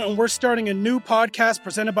Toledano, and we're starting a new podcast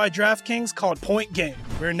presented by DraftKings called Point Game.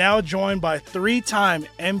 We're now joined by three-time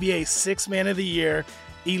NBA Sixth Man of the Year,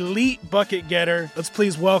 elite bucket getter. Let's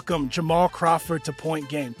please welcome Jamal Crawford to Point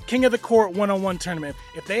Game. King of the Court one-on-one tournament.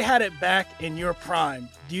 If they had it back in your prime,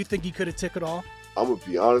 do you think you could have took it all? I'm going to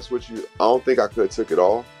be honest with you. I don't think I could have took it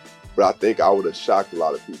all, but I think I would have shocked a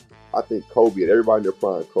lot of people. I think Kobe and everybody in their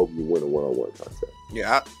prime, Kobe would win a one-on-one contest.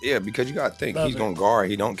 Yeah, because you got to think, he's going to guard.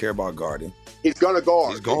 He don't care about guarding. He's going to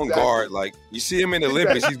guard. He's going to guard. Like, you see him in the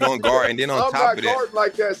Olympics, he's going to guard. And then on top of that.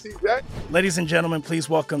 Like that, see that? Ladies and gentlemen, please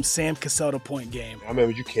welcome Sam Cassell to Point Game. I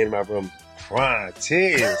remember you came out from crying,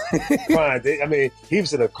 tears. I mean, he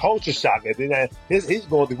was in a culture shock. And then he's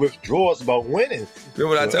going through withdrawals about winning.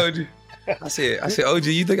 Remember what I told you? I said, OG,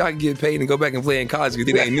 you think I can get paid and go back and play in college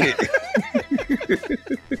because it ain't it?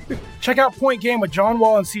 Check out Point Game with John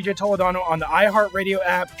Wall and CJ Toledano on the iHeartRadio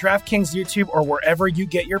app, DraftKings YouTube, or wherever you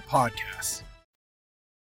get your podcasts.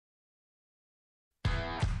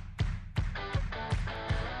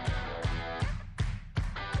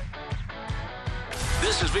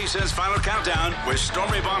 This is VSiN's Final Countdown with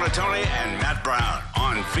Stormy Buonantony and Matt Brown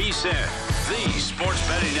on VSiN, the Sports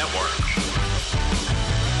Betting Network.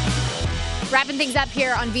 Wrapping things up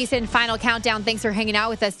here on VSiN Final Countdown. Thanks for hanging out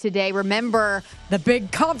with us today. Remember, the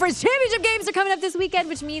big conference championship games are coming up this weekend,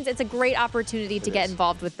 which means it's a great opportunity to get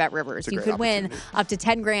involved with BetRivers. You could win up to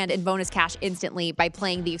 $10,000 in bonus cash instantly by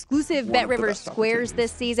playing the exclusive BetRivers Squares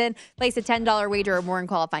this season. Place a $10 wager or more in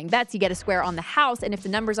qualifying bets. You get a square on the house, and if the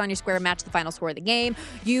numbers on your square match the final score of the game,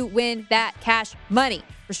 you win that cash money.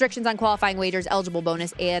 Restrictions on qualifying wagers, eligible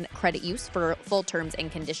bonus, and credit use. For full terms and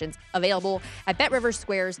conditions available at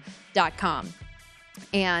BetRiversSquares.com.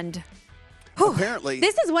 And apparently,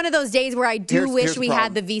 this is one of those days where I wish we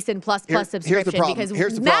had the VSiN Plus subscription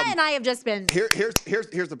because Matt and I have just been here's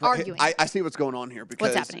the problem. Arguing. I see what's going on here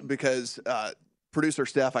because What's happening? Producer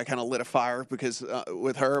Steph, I kind of lit a fire because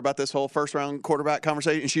with her about this whole first round quarterback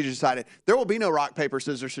conversation, and she decided there will be no rock paper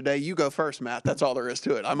scissors today. You go first, Matt. That's all there is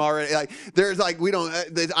to it. I'm already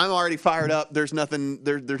I'm already fired up. There's nothing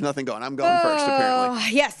going. I'm going first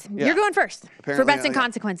apparently. Yes, Yeah. You're going first Apparently, for bets and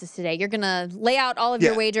consequences today. You're gonna lay out all of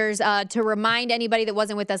your wagers. To remind anybody that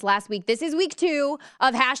wasn't with us last week, this is week 2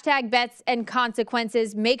 of hashtag bets and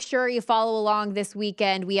consequences. Make sure you follow along this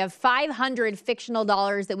weekend. We have $500 fictional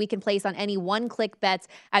dollars that we can place on any one-click bets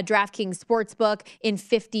at DraftKings Sportsbook in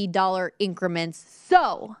 $50 increments.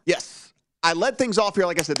 So, yes, I led things off here.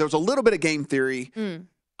 Like I said, there was a little bit of game theory.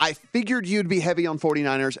 I figured you'd be heavy on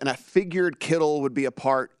 49ers, and I figured Kittle would be a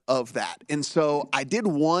part of that. And so I did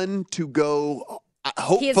one to go,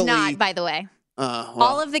 hopefully. He is not, by the way.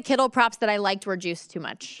 All of the Kittle props that I liked were juiced too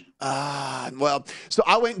much. So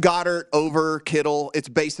I went Goddard over Kittle. It's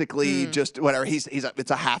basically just whatever. It's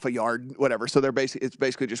a half a yard, whatever. So it's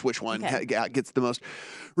basically just which one gets the most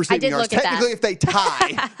receiving yards. Technically, if they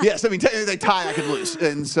tie, yes, I mean technically if they tie, I could lose.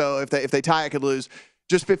 And so if they tie, I could lose.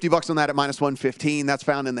 Just $50 on that at -115. That's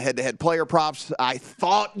found in the head-to-head player props. I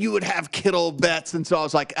thought you would have Kittle bets, and so I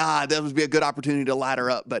was like, that would be a good opportunity to ladder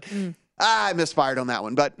up, but. I misfired on that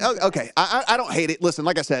one, but okay. I don't hate it. Listen,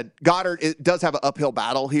 like I said, Goddard does have an uphill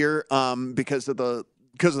battle here because of the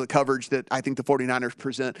coverage that I think the 49ers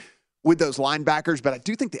present with those linebackers. But I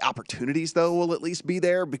do think the opportunities, though, will at least be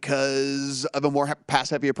there because of a more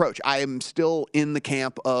pass-heavy approach. I am still in the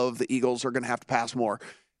camp of the Eagles are going to have to pass more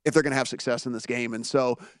if they're going to have success in this game. And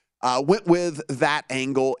so went with that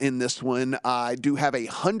angle in this one. I do have a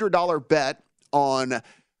 $100 bet on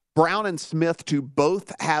Brown and Smith to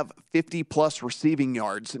both have 50-plus receiving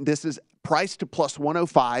yards. This is priced to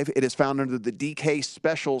 +105. It is found under the DK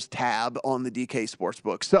Specials tab on the DK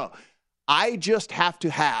Sportsbook. So I just have to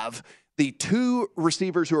have the two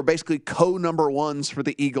receivers who are basically co-number ones for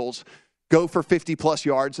the Eagles go for 50-plus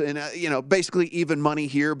yards and, basically even money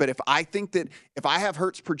here. But if I have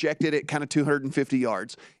Hurts projected at kind of 250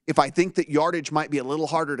 yards, if I think that yardage might be a little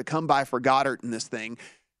harder to come by for Goddard in this thing,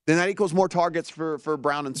 then that equals more targets for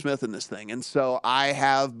Brown and Smith in this thing. And so I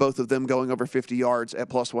have both of them going over 50 yards at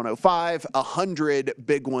plus 105, 100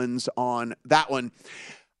 big ones on that one.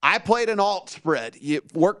 I played an alt spread.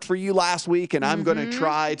 It worked for you last week, and I'm going to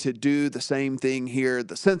try to do the same thing here.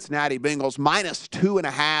 The Cincinnati Bengals minus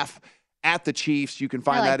 2.5 at the Chiefs. You can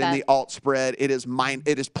find that in the alt spread. It is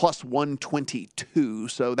plus 122,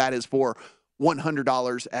 so that is for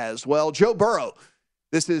 $100 as well. Joe Burrow.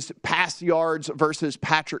 This is pass yards versus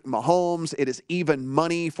Patrick Mahomes. It is even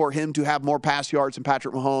money for him to have more pass yards than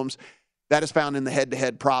Patrick Mahomes. That is found in the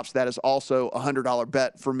head-to-head props. That is also a $100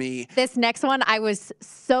 bet for me. This next one, I was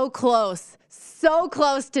so close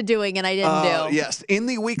to doing, and I didn't do. Yes. In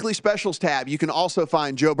the weekly specials tab, you can also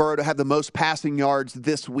find Joe Burrow to have the most passing yards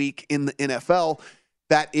this week in the NFL.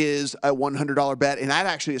 That is a $100 bet, and that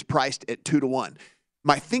actually is priced at 2-1.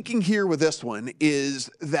 My thinking here with this one is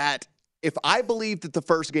that if I believe that the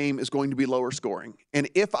first game is going to be lower scoring, and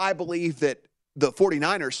if I believe that the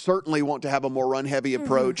 49ers certainly want to have a more run-heavy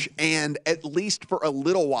approach, and at least for a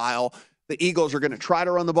little while, the Eagles are going to try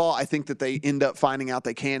to run the ball. I think that they end up finding out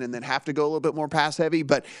they can and then have to go a little bit more pass-heavy.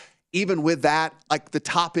 But even with that, like the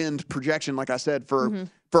top-end projection, like I said, for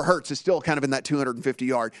Hurts is still kind of in that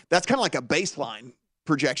 250-yard. That's kind of like a baseline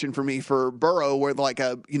projection for me for Burrow, where like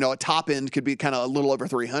a top end could be kind of a little over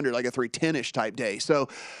 300, like a 310-ish type day. So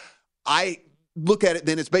I look at it,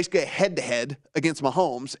 then it's basically a head-to-head against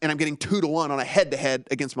Mahomes, and I'm getting 2-1 on a head-to-head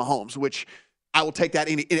against Mahomes, which I will take that.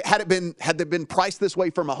 Had they been priced this way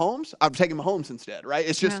for Mahomes, I've taken Mahomes instead, right?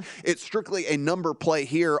 It's just it's strictly a number play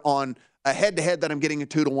here on a head-to-head that I'm getting a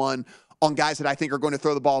 2-1 on guys that I think are going to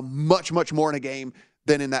throw the ball much, much more in a game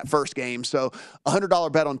than in that first game. So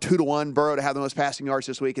 $100 bet on 2-1, Burrow to have the most passing yards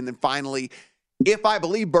this week, and then finally, if I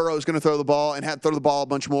believe Burrow is going to throw the ball and throw the ball a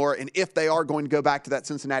bunch more, and if they are going to go back to that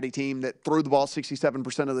Cincinnati team that threw the ball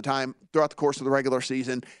 67% of the time throughout the course of the regular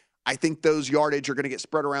season, I think those yardage are going to get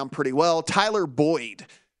spread around pretty well. Tyler Boyd,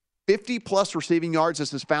 50-plus receiving yards.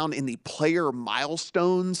 This is found in the player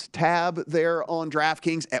milestones tab there on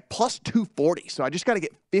DraftKings at plus 240. So I just got to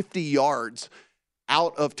get 50 yards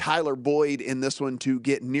out of Tyler Boyd in this one to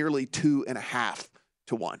get nearly 2.5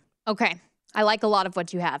 to 1. Okay. I like a lot of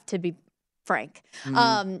what you have, to be frank.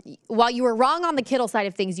 While you were wrong on the Kittle side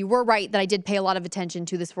of things, you were right that I did pay a lot of attention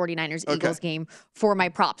to this 49ers-Eagles game for my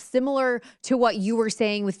props. Similar to what you were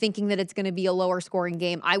saying with thinking that it's going to be a lower scoring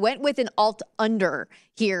game, I went with an alt under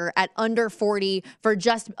here at under 40 for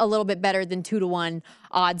just a little bit better than 2-1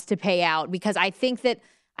 odds to pay out, because I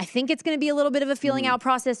think it's going to be a little bit of a feeling out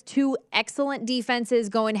process. Two excellent defenses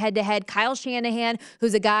going head-to-head. Kyle Shanahan,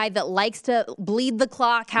 who's a guy that likes to bleed the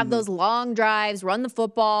clock, have those long drives, run the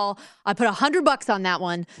football. I put $100 on that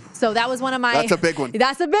one. So that was one of my... That's a big one.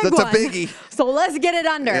 That's a big one. That's a biggie. So let's get it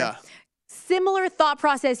under. Yeah. Similar thought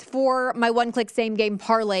process for my one-click same-game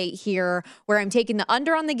parlay here, where I'm taking the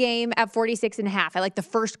under on the game at 46.5. I like the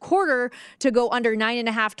first quarter to go under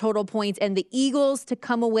 9.5 total points, and the Eagles to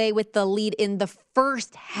come away with the lead in the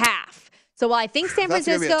first half. So while I think San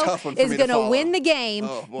Francisco is going to win the game,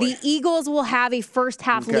 the Eagles will have a first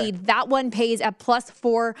half lead. That one pays at plus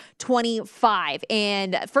 425.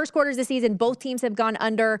 And first quarters this season, both teams have gone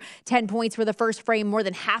under 10 points for the first frame, more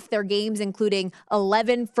than half their games, including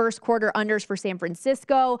 11 first quarter unders for San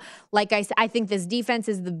Francisco. Like I said, I think this defense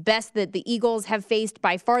is the best that the Eagles have faced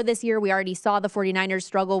by far this year. We already saw the 49ers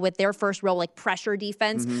struggle with their first real pressure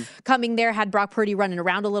defense coming there, had Brock Purdy running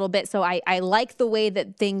around a little bit. So I like the way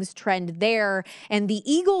that things trend there. And the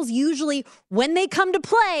Eagles usually, when they come to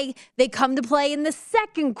play in the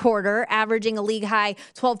second quarter, averaging a league high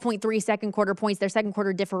 12.3 second quarter points. Their second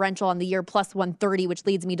quarter differential on the year plus 130, which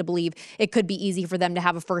leads me to believe it could be easy for them to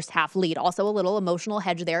have a first half lead. Also a little emotional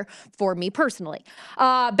hedge there for me personally.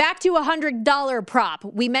 Back to $100 prop.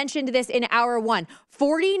 We mentioned this in hour one.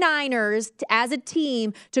 49ers as a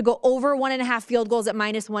team to go over 1.5 field goals at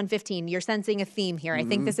minus 115. You're sensing a theme here. I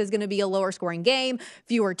think this is going to be a lower scoring game,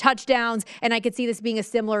 fewer touchdowns, and I could see this being a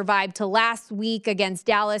similar vibe to last week against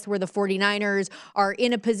Dallas, where the 49ers are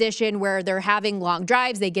in a position where they're having long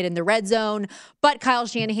drives. They get in the red zone, but Kyle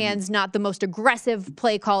Shanahan's not the most aggressive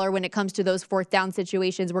play caller when it comes to those fourth down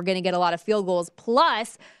situations. We're going to get a lot of field goals.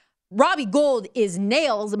 Plus, Robbie Gould is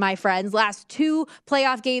nails, my friends. Last 2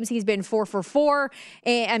 playoff games, he's been 4 for 4.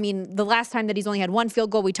 And I mean, the last time that he's only had 1 field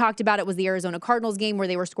goal, we talked about it, was the Arizona Cardinals game where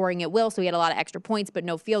they were scoring at will. So he had a lot of extra points, but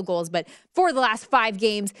no field goals. But for the last 5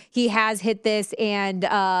 games, he has hit this. And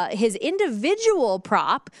his individual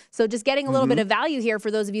prop, so just getting a little bit of value here for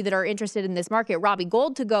those of you that are interested in this market, Robbie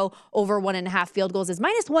Gould to go over 1.5 field goals is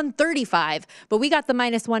minus 135. But we got the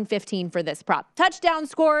minus 115 for this prop. Touchdown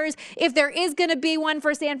scorers, if there is going to be one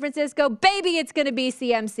for San Francisco, baby, it's going to be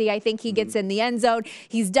CMC. I think he gets in the end zone.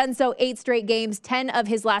 He's done so 8 straight games, 10 of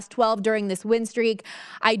his last 12 during this win streak.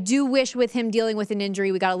 I do wish with him dealing with an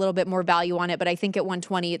injury, we got a little bit more value on it, but I think at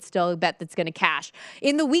 120, it's still a bet that's going to cash.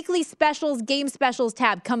 In the weekly specials, game specials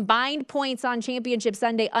tab, combined points on Championship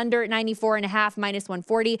Sunday under 94.5, minus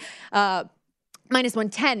 140. Minus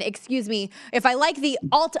 110, excuse me. If I like the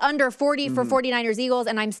alt under 40 for 49ers Eagles,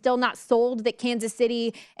 and I'm still not sold that Kansas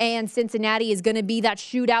City and Cincinnati is going to be that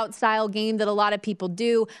shootout style game that a lot of people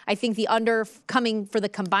do, I think the under coming for the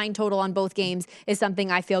combined total on both games is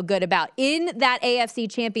something I feel good about. In that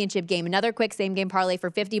AFC Championship game, another quick same game parlay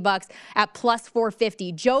for $50 at plus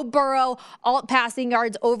 450. Joe Burrow, alt passing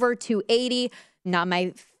yards over 280. Not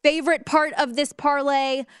my favorite part of this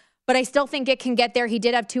parlay, but I still think it can get there. He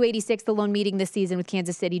did have 286 the lone meeting this season with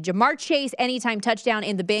Kansas City. Jamar Chase, anytime touchdown,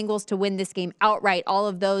 in the Bengals to win this game outright. All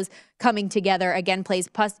of those coming together. Again, plays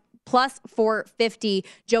plus 450.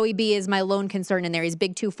 Joey B is my lone concern in there. He's a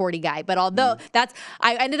big 240 guy. But although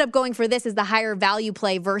I ended up going for this as the higher value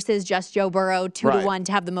play versus just Joe Burrow 2-1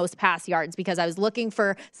 to have the most pass yards, because I was looking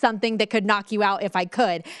for something that could knock you out if I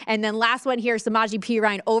could. And then last one here, Samaje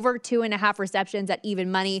Perine over 2.5 receptions at even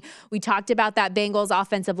money. We talked about that Bengals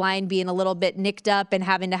offensive line being a little bit nicked up and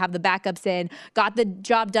having to have the backups in. Got the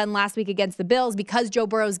job done last week against the Bills because Joe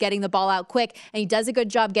Burrow's getting the ball out quick, and he does a good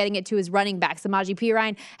job getting it to his running back. Samaje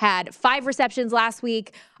Perine had 5 receptions last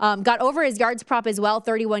week, got over his yards prop as well,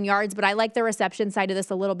 31 yards, but I like the reception side of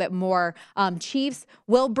this a little bit more. Chiefs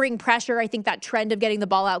will bring pressure. I think that trend of getting the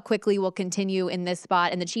ball out quickly will continue in this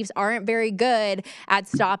spot, and the Chiefs aren't very good at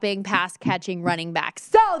stopping pass catching running backs.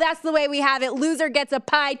 So that's the way we have it. Loser gets a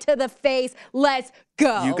pie to the face. Let's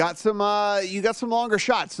go. You got some longer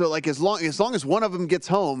shots. So like as long as one of them gets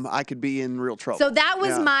home, I could be in real trouble. So that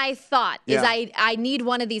was my thought. Is I need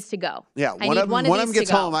one of these to go. Yeah, one of them gets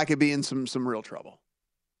home, I could be in some real trouble.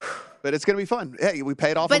 But it's going to be fun. Hey, we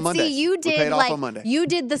paid off on Monday. But see, you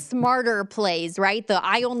did the smarter plays, right?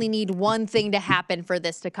 I only need one thing to happen for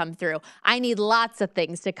this to come through. I need lots of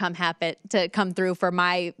things to come through for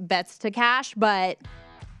my bets to cash, but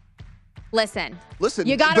Listen,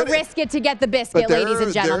 you got to risk it to get the biscuit, ladies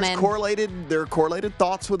and gentlemen. There are correlated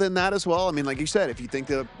thoughts within that as well. I mean, like you said, if you think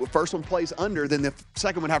the first one plays under, then the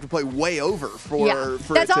second one have to play way over for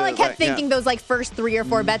That's all I kept thinking, those like first 3 or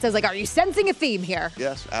 4 bets. I was like, are you sensing a theme here?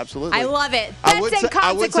 Yes, absolutely. I love it. Bets and consequences.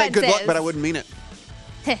 I would say good luck, but I wouldn't mean it.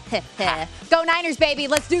 Go Niners, baby.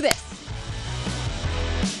 Let's do this.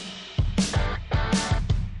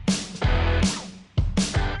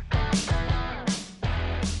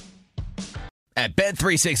 At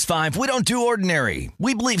Bet365, we don't do ordinary.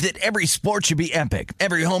 We believe that every sport should be epic.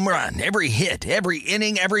 Every home run, every hit, every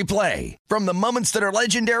inning, every play. From the moments that are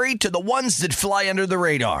legendary to the ones that fly under the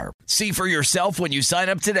radar. See for yourself when you sign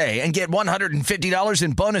up today and get $150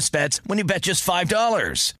 in bonus bets when you bet just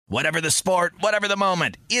 $5. Whatever the sport, whatever the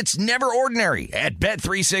moment, it's never ordinary at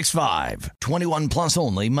Bet365. 21 plus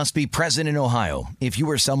only. Must be present in Ohio. If you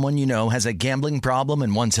or someone you know has a gambling problem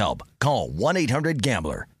and wants help, call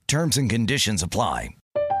 1-800-GAMBLER. Terms and conditions apply.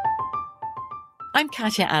 I'm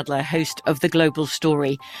Katya Adler, host of The Global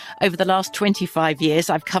Story. Over the last 25 years,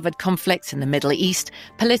 I've covered conflicts in the Middle East,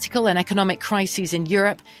 political and economic crises in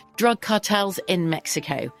Europe, drug cartels in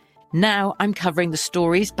Mexico. Now I'm covering the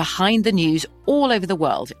stories behind the news all over the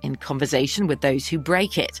world in conversation with those who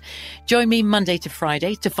break it. Join me Monday to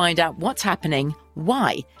Friday to find out what's happening,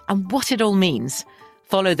 why, and what it all means.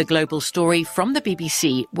 Follow The Global Story from the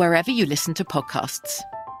BBC wherever you listen to podcasts.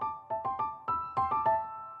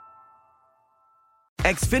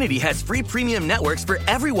 Xfinity has free premium networks for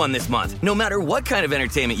everyone this month, no matter what kind of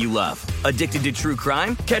entertainment you love. Addicted to true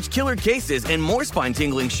crime? Catch killer cases and more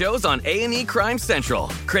spine-tingling shows on A&E Crime Central.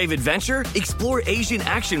 Crave adventure? Explore Asian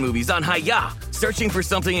action movies on Hi-YAH. Searching for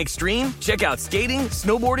something extreme? Check out skating,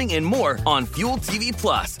 snowboarding, and more on Fuel TV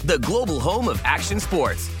Plus, the global home of action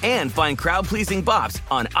sports. And find crowd-pleasing bops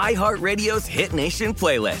on iHeartRadio's Hit Nation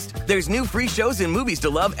playlist. There's new free shows and movies to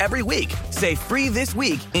love every week. Say free this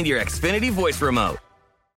week in your Xfinity voice remote.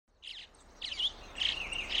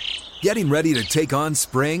 Getting ready to take on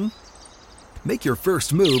spring? Make your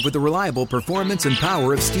first move with the reliable performance and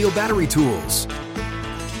power of Steel battery tools.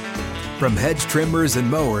 From hedge trimmers and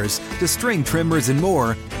mowers to string trimmers and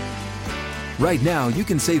more, right now you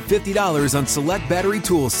can save $50 on select battery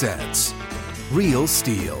tool sets. Real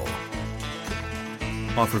STIHL.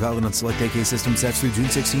 Offer valid on select AK system sets through June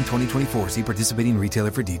 16, 2024. See participating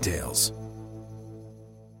retailer for details.